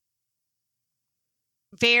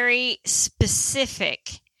very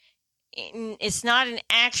specific. It's not an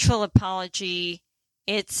actual apology.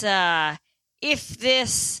 It's if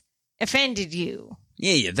this offended you.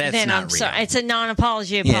 Yeah, that's then not I'm real. sorry. It's a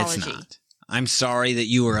non-apology apology. Yeah, it's not. I'm sorry that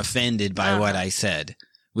you were offended by what I said,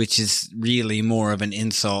 which is really more of an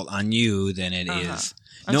insult on you than it is.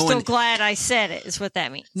 I'm still glad I said it, is what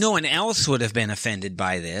that means. No one else would have been offended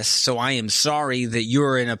by this, so I am sorry that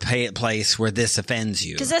you're in a place where this offends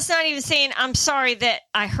you. Because that's not even saying, I'm sorry that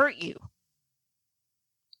I hurt you.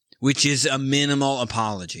 Which is a minimal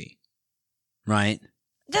apology, right?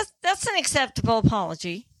 That's an acceptable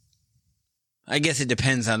apology. I guess it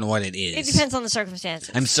depends on what it is. It depends on the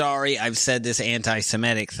circumstances. I'm sorry I've said this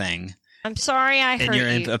anti-Semitic thing. I'm sorry I hurt you.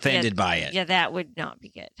 And you're offended by it. Yeah, that would not be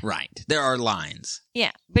good. Right. There are lines.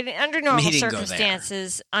 Yeah, but under normal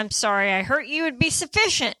circumstances, I'm sorry I hurt you would be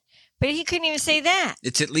sufficient. But he couldn't even say that.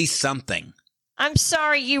 It's at least something. I'm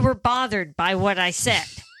sorry you were bothered by what I said.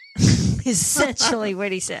 Essentially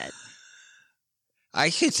what he said.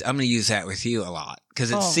 I'm going to use that with you a lot.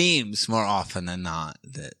 Because it seems more often than not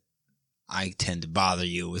that I tend to bother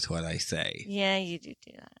you with what I say. Yeah, you do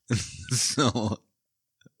that. So...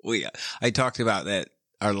 I talked about that,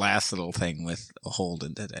 our last little thing with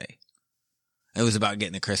Holden today. It was about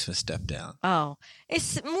getting the Christmas stuff down. Oh,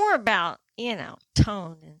 it's more about,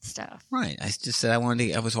 tone and stuff. Right. I just said I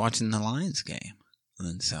was watching the Lions game.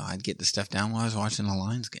 And so I'd get the stuff down while I was watching the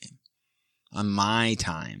Lions game. On my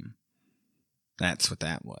time. That's what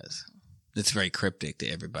that was. It's very cryptic to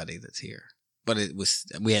everybody that's here. But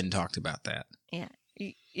we hadn't talked about that. Yeah.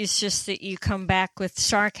 It's just that you come back with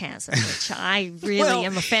sarcasm, which I really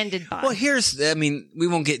am offended by. Well, we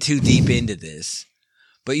won't get too deep into this,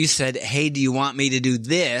 but you said, hey, do you want me to do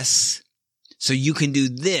this so you can do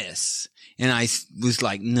this? And I was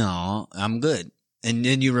like, no, I'm good. And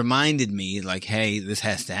then you reminded me like, hey, this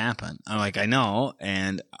has to happen. I'm like, I know.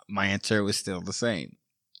 And my answer was still the same.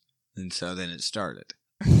 And so then it started.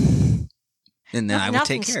 And then I would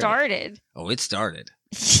take care started. of it. Oh, it started.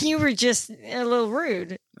 You were just a little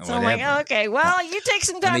rude. So I'm like, okay, well, you take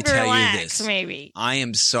some time to relax, maybe. I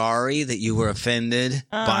am sorry that you were offended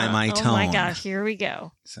by my tone. Oh, my gosh, here we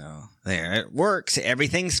go. So, there, it works.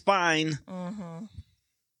 Everything's fine. Mm-hmm.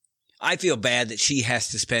 I feel bad that she has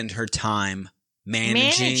to spend her time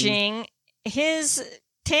managing his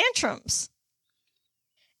tantrums.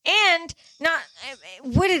 And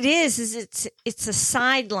what it is it's a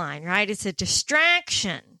sideline, right? It's a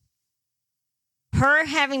distraction. Her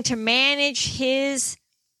having to manage his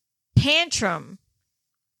tantrum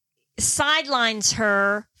sidelines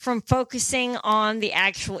her from focusing on the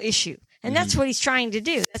actual issue. And that's what he's trying to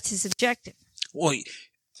do. That's his objective. Well,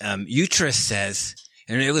 Utrus says,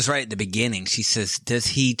 and it was right at the beginning, she says, does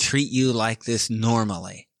he treat you like this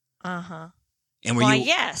normally? Uh-huh. And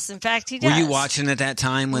yes. In fact, he does. Were you watching at that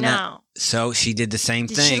time? No. So she did the same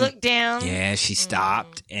thing. Did she look down? Yeah, she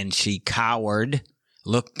stopped and she cowered,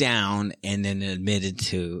 looked down, and then admitted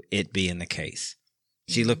to it being the case.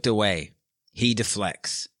 She looked away. He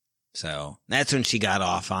deflects. So that's when she got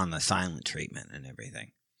off on the silent treatment and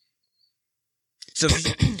everything. So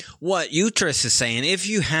what Utrus is saying, if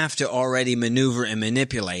you have to already maneuver and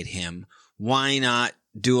manipulate him, why not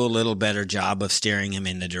do a little better job of steering him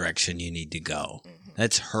in the direction you need to go?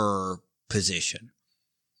 That's her position.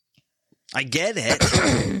 I get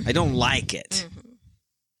it. I don't like it.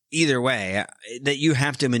 either way, that you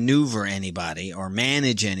have to maneuver anybody or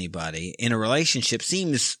manage anybody in a relationship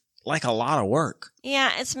seems like a lot of work.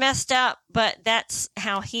 Yeah, it's messed up, but that's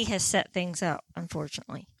how he has set things up,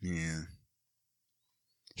 unfortunately. Yeah.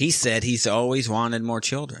 He said he's always wanted more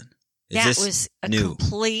children. That was a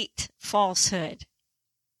complete falsehood.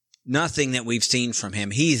 Nothing that we've seen from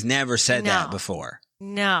him. He's never said that before.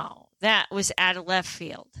 No, that was out of left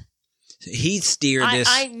field. He steered this.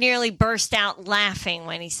 I nearly burst out laughing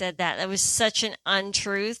when he said that. That was such an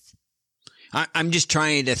untruth. I'm just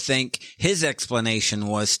trying to think. His explanation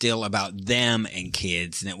was still about them and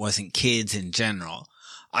kids, and it wasn't kids in general.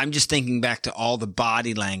 I'm just thinking back to all the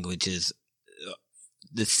body languages,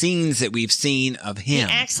 the scenes that we've seen of him.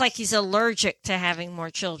 He acts like he's allergic to having more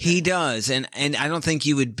children. He does. And I don't think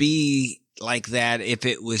you would be like that if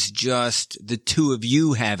it was just the two of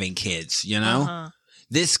you having kids, you know? Uh-huh.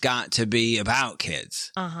 This got to be about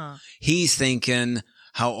kids. Uh-huh. He's thinking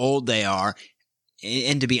how old they are.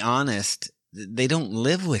 And to be honest, they don't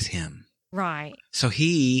live with him. Right. So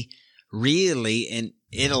he really, and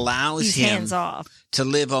it allows him hands off to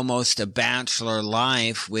live almost a bachelor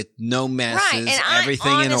life with no messes, right. And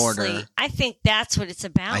everything honestly, in order. I think that's what it's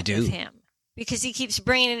about with him. Because he keeps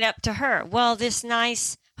bringing it up to her. Well, this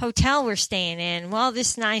nice hotel we're staying in. Well,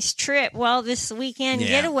 this nice trip. Well, this weekend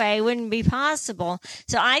getaway wouldn't be possible.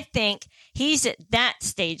 So I think he's at that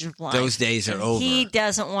stage of life. Those days are over. He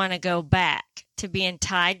doesn't want to go back to being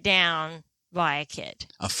tied down by a kid.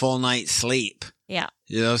 A full night's sleep. Yeah.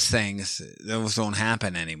 Those things, those don't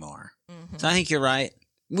happen anymore. Mm-hmm. So I think you're right.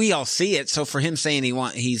 We all see it. So for him saying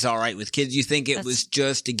he's all right with kids, you think it was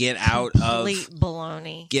just to get out of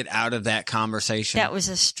baloney. Get out of that conversation? That was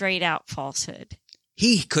a straight out falsehood.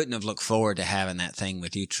 He couldn't have looked forward to having that thing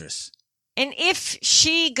with Uhtred. And if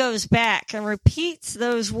she goes back and repeats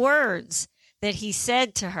those words that he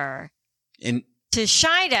said to her, and to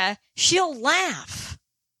Shida, she'll laugh.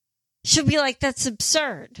 She'll be like, that's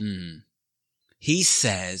absurd. Mm-hmm. He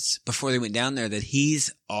says, before they went down there, that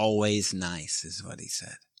he's always nice, is what he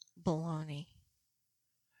said. Baloney.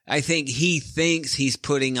 I think he thinks he's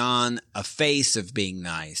putting on a face of being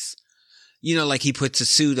nice. You know, like he puts a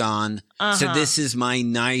suit on. So this is my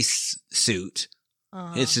nice suit.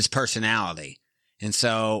 It's his personality. And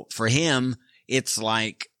so for him, it's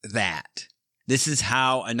like that. This is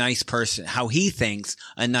how how he thinks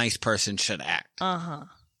a nice person should act.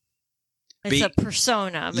 It's a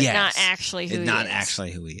persona, but not actually who he is. Not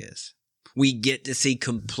actually who he is. We get to see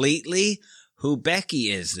completely who Becky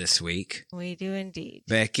is this week. We do indeed.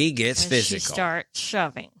 Becky gets physical. She starts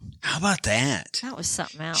shoving. How about that? That was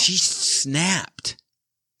something else. She snapped.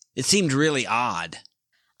 It seemed really odd.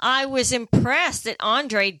 I was impressed that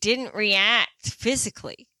Andre didn't react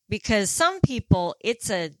physically because some people, it's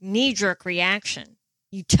a knee-jerk reaction.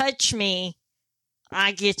 You touch me,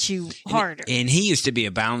 I get you harder. And he used to be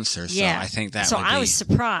a bouncer, so I think that I was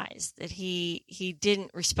surprised that he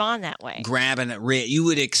didn't respond that way. Grabbing at wrist. You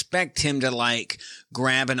would expect him to like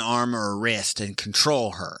grab an arm or a wrist and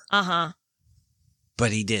control her.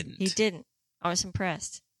 But he didn't. He didn't. I was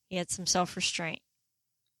impressed. He had some self-restraint.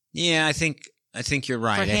 Yeah, I think you're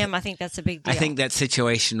right. For him, I think that's a big deal. I think that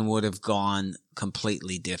situation would have gone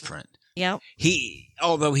completely different. Yep.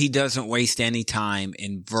 Although he doesn't waste any time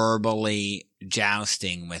in verbally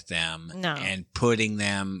jousting with them and putting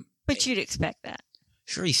them. But you'd expect that.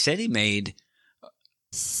 Sure, he said he made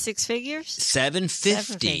 6 figures?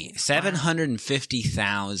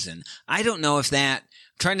 750,000. I don't know if that. I'm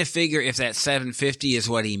trying to figure if that 750 is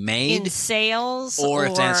what he made in sales or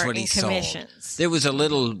if that's what he commissions. sold. There was a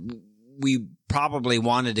little. We probably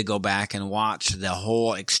wanted to go back and watch the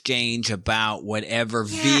whole exchange about whatever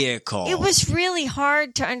vehicle. It was really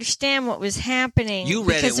hard to understand what was happening. You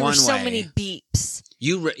read because it one way. There were so many beeps.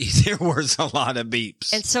 There was a lot of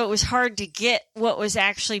beeps. And so it was hard to get what was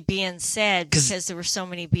actually being said because there were so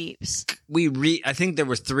many beeps. I think there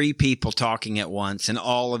were 3 people talking at once and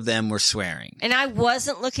all of them were swearing. And I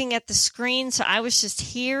wasn't looking at the screen, so I was just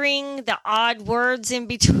hearing the odd words in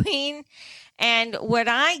between. And what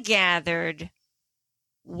I gathered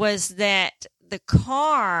was that the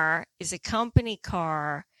car is a company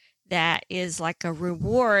car that is like a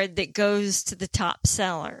reward that goes to the top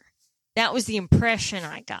seller. That was the impression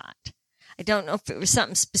I got. I don't know if it was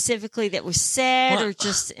something specifically that was said or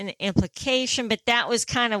just an implication, but that was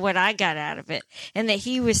kind of what I got out of it. And that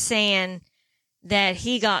he was saying that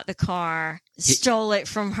he got the car, stole it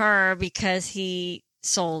from her because he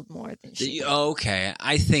sold more than she did. Okay.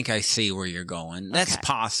 I think I see where you're going. That's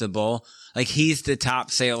possible. Like he's the top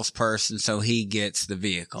salesperson, so he gets the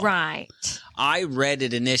vehicle. Right. I read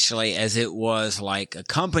it initially as it was like a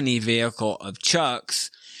company vehicle of Chuck's,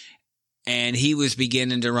 And he was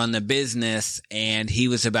beginning to run the business, and he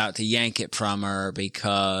was about to yank it from her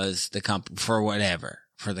because the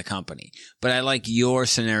company. But I like your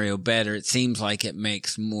scenario better. It seems like it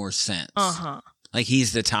makes more sense. Like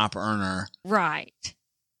he's the top earner. Right.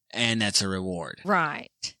 And that's a reward.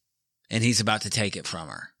 Right. And he's about to take it from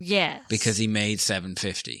her. Yes. Because he made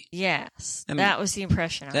 $750. Yes. That was the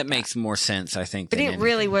impression I got. That makes more sense, I think. But it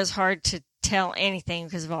really was hard to tell anything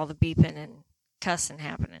because of all the beeping and cussing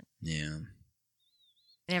happening. Yeah. And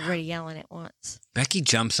everybody yelling at once. Becky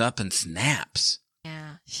jumps up and snaps.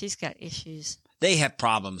 Yeah. She's got issues. They have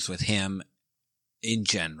problems with him in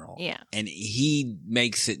general. Yeah. And he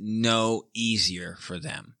makes it no easier for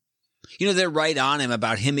them. You know, they're right on him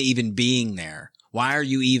about him even being there. Why are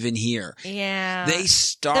you even here? Yeah. They're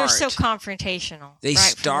so confrontational. They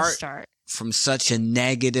start from such a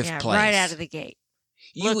negative place. Right out of the gate.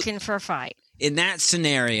 Looking for a fight. In that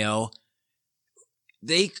scenario,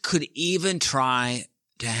 they could even try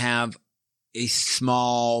to have a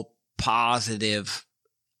small positive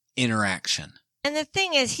interaction. And the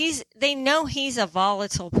thing is, they know he's a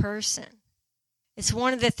volatile person. It's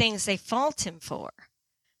one of the things they fault him for.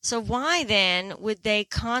 So why then would they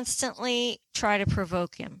constantly try to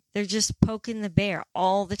provoke him? They're just poking the bear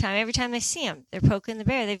all the time. Every time they see him, they're poking the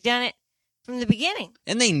bear. They've done it from the beginning.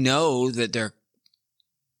 And they know that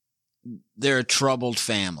they're a troubled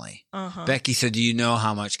family. Becky said, do you know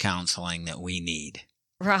how much counseling that we need?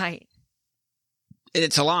 Right.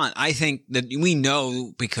 It's a lot. I think that we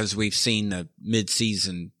know because we've seen the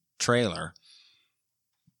mid-season trailer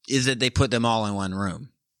is that they put them all in one room.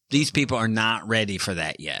 These people are not ready for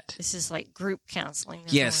that yet. This is like group counseling.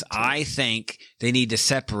 Yes, I think they need to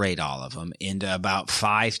separate all of them into about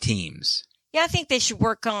 5 teams. Yeah, I think they should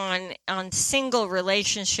work on single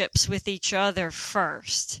relationships with each other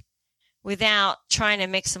first without trying to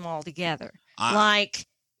mix them all together. Like,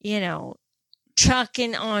 Chuck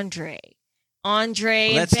and Andre. Andre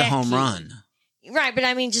and that's Becky. the home run. Right, but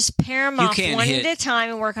I mean, just pair them off one at a time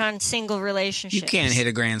and work on single relationships. You can't hit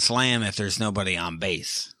a grand slam if there's nobody on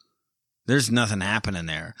base. There's nothing happening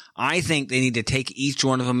there. I think they need to take each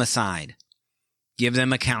one of them aside, give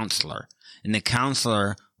them a counselor, and the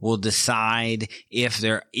counselor will decide if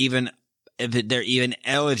they're even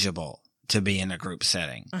eligible to be in a group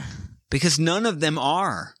setting. Because none of them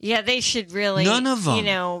are. Yeah, they should really, none of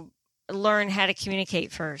them. Learn how to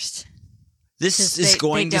communicate first. This is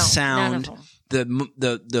going to sound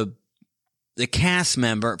the cast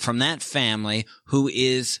member from that family who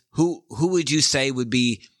would you say would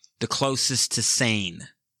be the closest to sane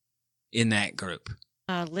in that group?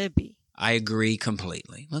 Libby. I agree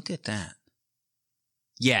completely. Look at that.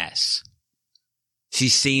 Yes. She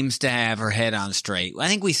seems to have her head on straight. I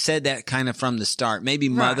think we said that kind of from the start. Maybe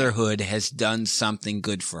motherhood has done something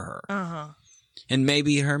good for her. And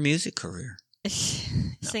maybe her music career.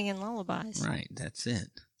 Singing lullabies. Right, that's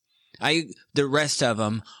it. The rest of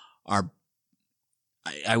them are,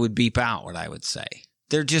 I would beep out what I would say.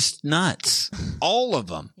 They're just nuts. All of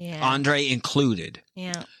them. Yeah. Andre included.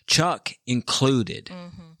 Yeah. Chuck included.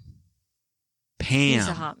 Mm-hmm. Pam. She's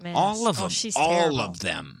a hot mess. All of them. She's all terrible. of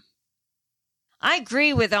them. I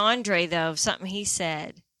agree with Andre, though, something he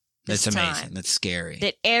said. That's amazing. That's scary.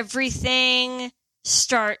 That everything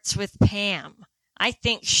starts with Pam. I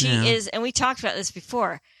think she is, and we talked about this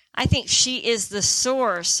before, I think she is the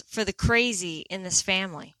source for the crazy in this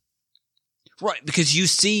family. Right, because you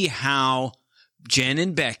see how Jen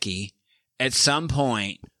and Becky at some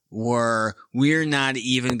point we're not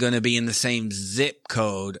even going to be in the same zip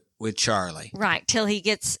code with Charlie. Right, till he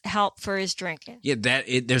gets help for his drinking. Yeah,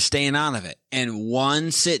 they're staying out of it. And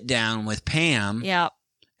one sit down with Pam. Yep.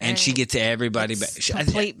 And she gets everybody back.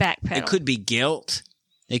 Complete backpedal. It could be guilt.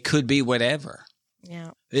 It could be whatever.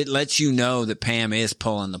 Yeah. It lets you know that Pam is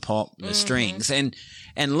pulling the strings. And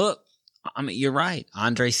look, I mean, you're right.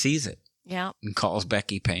 Andre sees it. Yeah. And calls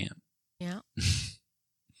Becky Pam. Yeah.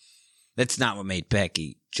 That's not what made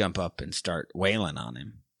Becky jump up and start wailing on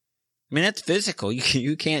him. I mean, that's physical.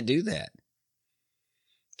 You can't do that.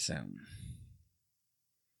 So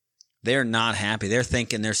they're not happy. They're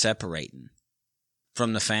thinking they're separating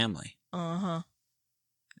from the family. Uh-huh.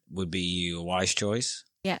 Would be a wise choice.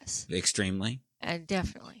 Yes. Extremely.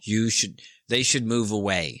 Definitely. They should move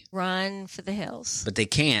away. Run for the hills. But they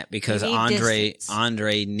can't because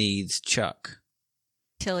Andre needs Chuck.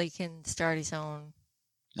 Till he can start his own.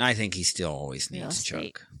 I think he still always needs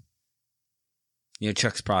Chuck.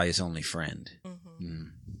 Chuck's probably his only friend. Mm-hmm.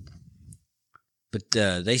 Mm. But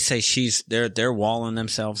they say they're walling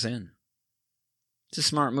themselves in. It's a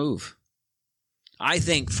smart move. I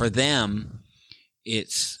think for them,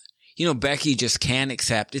 it's, Becky just can't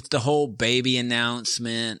accept. It's the whole baby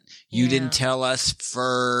announcement. You didn't tell us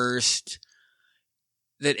first.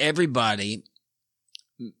 That everybody,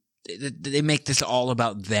 they make this all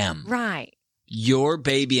about them. Right. Your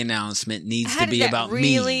baby announcement needs to be about me. How did that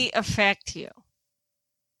really affect you?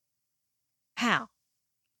 How?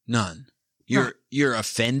 None. You're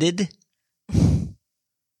offended?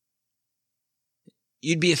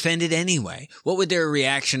 You'd be offended anyway. What would their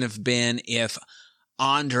reaction have been if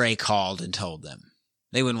Andre called and told them?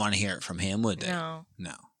 They wouldn't want to hear it from him, would they? No.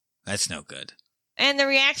 No. That's no good. And the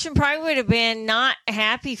reaction probably would have been not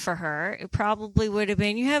happy for her. It probably would have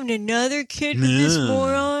been, you having another kid with this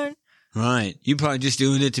moron? Right. You probably just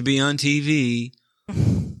doing it to be on TV.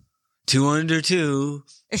 2 under 2.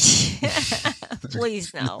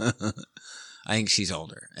 Please no. I think she's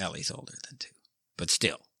older. Ellie's older than 2. But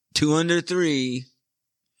still, 2 under 3.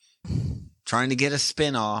 Trying to get a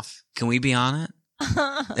spinoff. Can we be on it?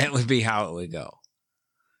 That would be how it would go.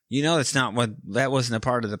 That's not that wasn't a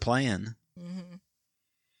part of the plan. Mm-hmm.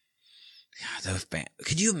 God,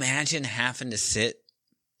 could you imagine having to sit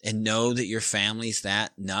and know that your family's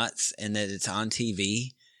that nuts and that it's on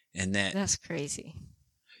TV and that's crazy.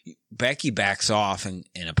 Becky backs off and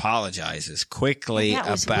apologizes quickly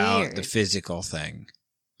about the physical thing.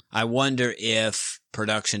 I wonder if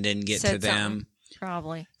production didn't get to them.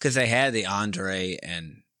 Probably. Because they had the Andre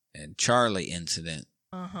and Charlie incident.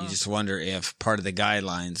 Uh-huh. You just wonder if part of the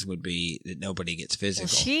guidelines would be that nobody gets physical.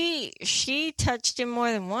 Well, she touched him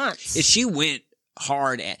more than once. If she went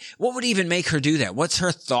hard what would even make her do that? What's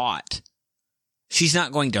her thought? She's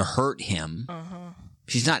not going to hurt him. Uh-huh.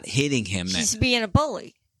 She's not hitting him. She's being a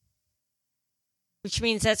bully. Which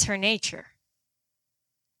means that's her nature.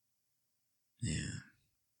 Yeah.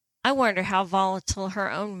 I wonder how volatile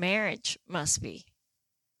her own marriage must be.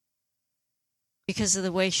 Because of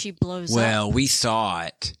the way she blows up. Well, we saw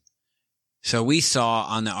it. So we saw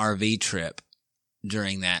on the RV trip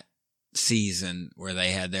during that season where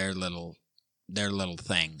they had their little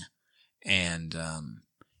thing. And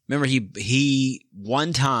remember he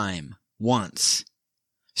once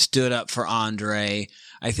stood up for Andre.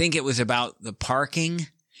 I think it was about the parking.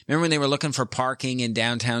 Remember when they were looking for parking in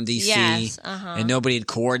downtown D.C.? Yes, and nobody had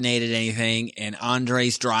coordinated anything, and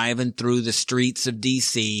Andre's driving through the streets of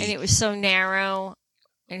D.C. And it was so narrow,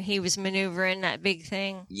 and he was maneuvering that big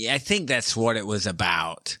thing. Yeah, I think that's what it was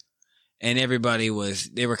about. And they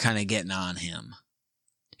were kind of getting on him.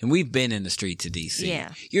 And we've been in the streets of D.C. Yeah.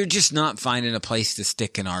 You're just not finding a place to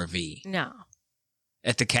stick an RV. No.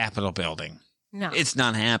 At the Capitol building. No. It's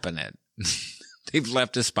not happening. They've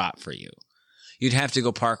left a spot for you. You'd have to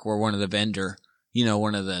go park where one of the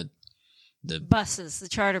one of the buses, the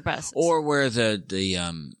charter buses. Or where the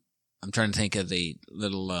I'm trying to think of the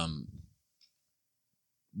little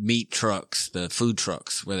meat trucks, the food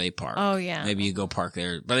trucks where they park. Oh, yeah. Maybe you go park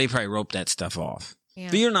there, but they probably rope that stuff off. Yeah.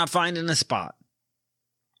 But you're not finding a spot.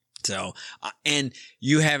 So, and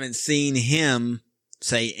you haven't seen him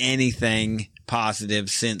say anything positive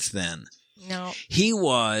since then. No. He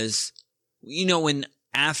was, when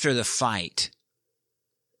after the fight,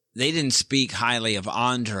 they didn't speak highly of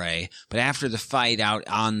Andre, but after the fight out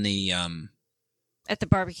on the at the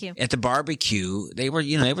barbecue. At the barbecue, they were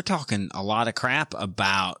talking a lot of crap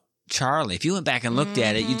about Charlie. If you went back and looked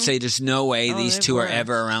at it, you'd say there's no way these two are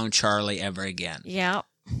ever around Charlie ever again. Yep.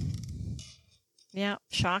 Yeah,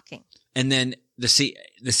 shocking. And then the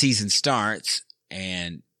season starts,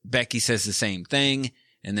 and Becky says the same thing,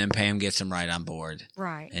 and then Pam gets them right on board.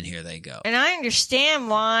 Right. And here they go. And I understand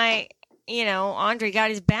why, Andre got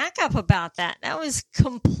his back up about that. That was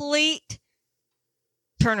complete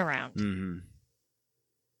turnaround. Mm-hmm.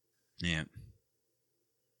 Yeah.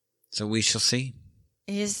 So we shall see.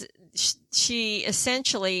 She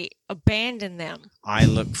essentially abandoned them. I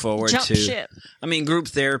look forward Jump to ship. I mean, group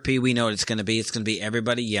therapy, we know what it's going to be. It's going to be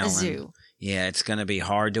everybody yelling. A zoo. Yeah, it's going to be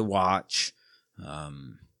hard to watch.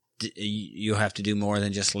 You'll have to do more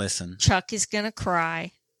than just listen. Chuck is going to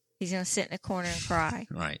cry. He's going to sit in a corner and cry.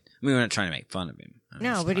 Right. I mean, we're not trying to make fun of him.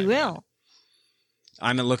 No, but he will.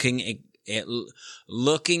 I'm looking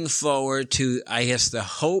forward to, I guess, the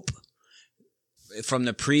hope from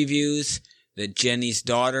the previews that Jenny's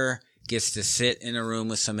daughter gets to sit in a room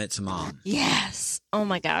with Sumit's mom. Yes. Oh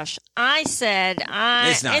my gosh. I said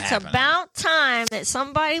it's about time that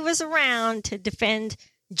somebody was around to defend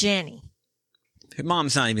Jenny. Her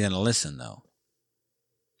mom's not even going to listen, though.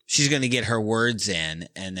 She's going to get her words in,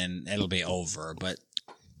 and then it'll be over. But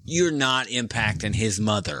you're not impacting his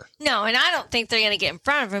mother. No, and I don't think they're going to get in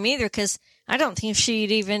front of him either, because I don't think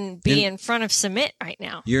she'd even be in front of Sumit right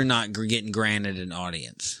now. You're not getting granted an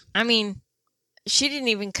audience. I mean, she didn't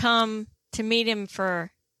even come to meet him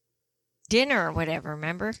for dinner or whatever,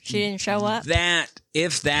 remember? She didn't show up.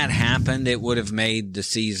 If that happened, it would have made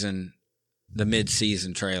the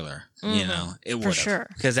mid-season trailer. You know, it would have. For sure.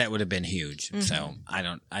 Because that would have been huge. Mm-hmm. So I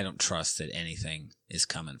don't trust that anything is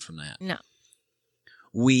coming from that. No.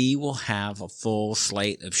 We will have a full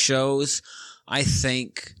slate of shows. I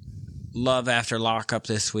think Love After Lockup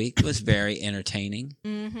this week was very entertaining.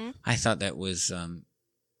 Mm-hmm. I thought that was,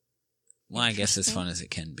 I guess as fun as it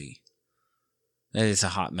can be. That is a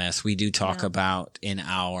hot mess. We do talk about, in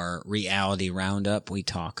our reality roundup, we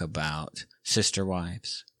talk about Sister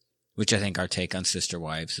Wives, which I think our take on Sister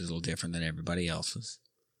Wives is a little different than everybody else's.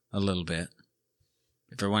 A little bit.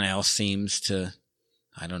 Everyone else seems to,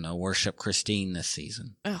 I don't know, worship Christine this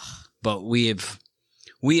season. Ugh. But we have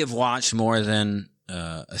watched more than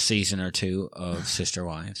a season or two of Sister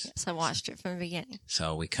Wives. Yes, I watched it from the beginning.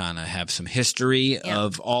 So we kind of have some history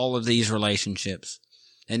of all of these relationships.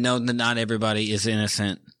 And know that not everybody is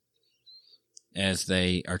innocent as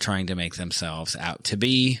they are trying to make themselves out to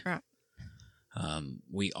be. Right.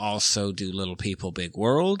 We also do Little People, Big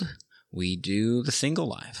World. We do The Single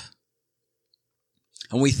Life.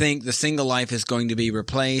 And we think The Single Life is going to be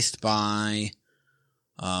replaced by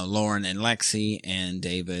Lauren and Lexi and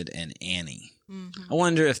David and Annie. Mm-hmm. I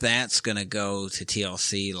wonder if that's going to go to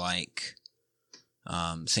TLC like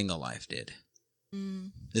Single Life did.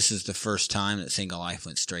 Mm. This is the first time that Single Life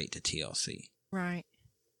went straight to TLC. Right.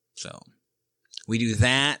 So we do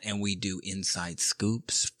that, and we do Inside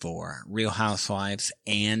Scoops for Real Housewives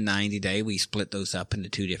and 90 Day. We split those up into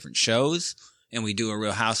two different shows, and we do a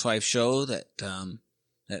Real Housewives show that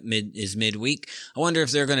is midweek. I wonder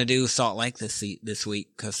if they're going to do Salt Lake this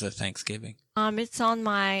week because of Thanksgiving. It's on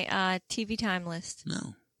my TV time list.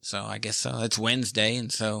 No. So I guess so. It's Wednesday,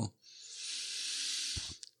 and so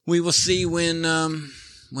we will see when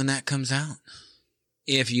that comes out.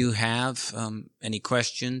 If you have any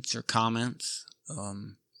questions or comments,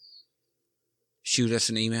 shoot us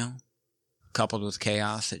an email,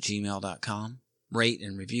 coupledwithchaos@gmail.com. Rate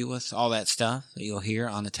and review us, all that stuff that you'll hear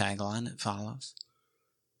on the tagline that follows.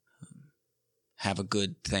 Have a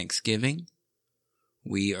good Thanksgiving.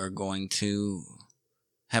 We are going to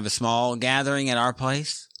have a small gathering at our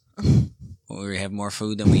place where we have more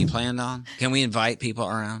food than we planned on. Can we invite people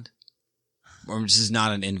around? Or this is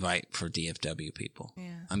not an invite for DFW people.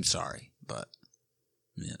 Yeah. I'm sorry, but,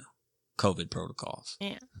 COVID protocols.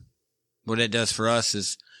 Yeah. What it does for us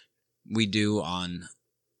is we do on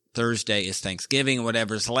Thursday is Thanksgiving,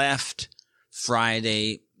 whatever's left.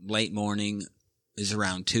 Friday, late morning, is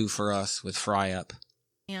around 2 for us with fry up.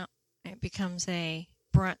 Yeah. It becomes a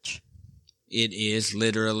brunch. It is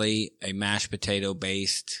literally a mashed potato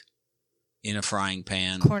based in a frying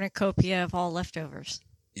pan. Cornucopia of all leftovers.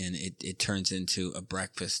 And it turns into a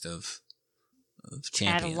breakfast of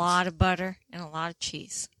champions. Add a lot of butter and a lot of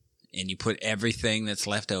cheese. And you put everything that's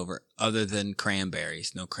left over other than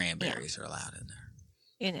cranberries. No cranberries are allowed in there.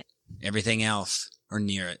 In it. Everything else, or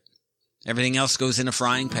near it. Everything else goes in a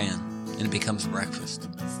frying pan, and it becomes breakfast.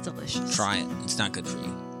 It's delicious. Try it. It's not good for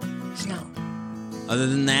you. So, no. Other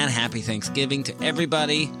than that, happy Thanksgiving to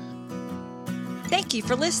everybody. Thank you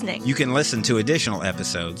for listening. You can listen to additional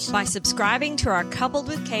episodes by subscribing to our Coupled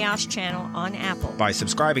with Chaos channel on Apple, by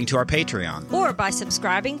subscribing to our Patreon, or by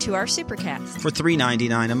subscribing to our Supercast for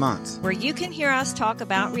 $3.99 a month, where you can hear us talk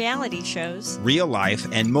about reality shows, real life,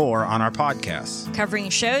 and more on our podcasts, covering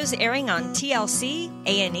shows airing on TLC,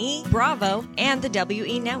 A&E, Bravo, and the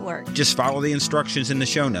WE Network. Just follow the instructions in the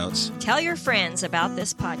show notes. Tell your friends about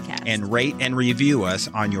this podcast. And rate and review us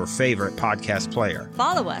on your favorite podcast player.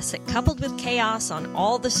 Follow us at Coupled with Chaos on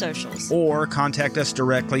all the socials. Or contact us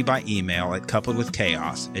directly by email at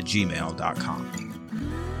coupledwithchaos@gmail.com.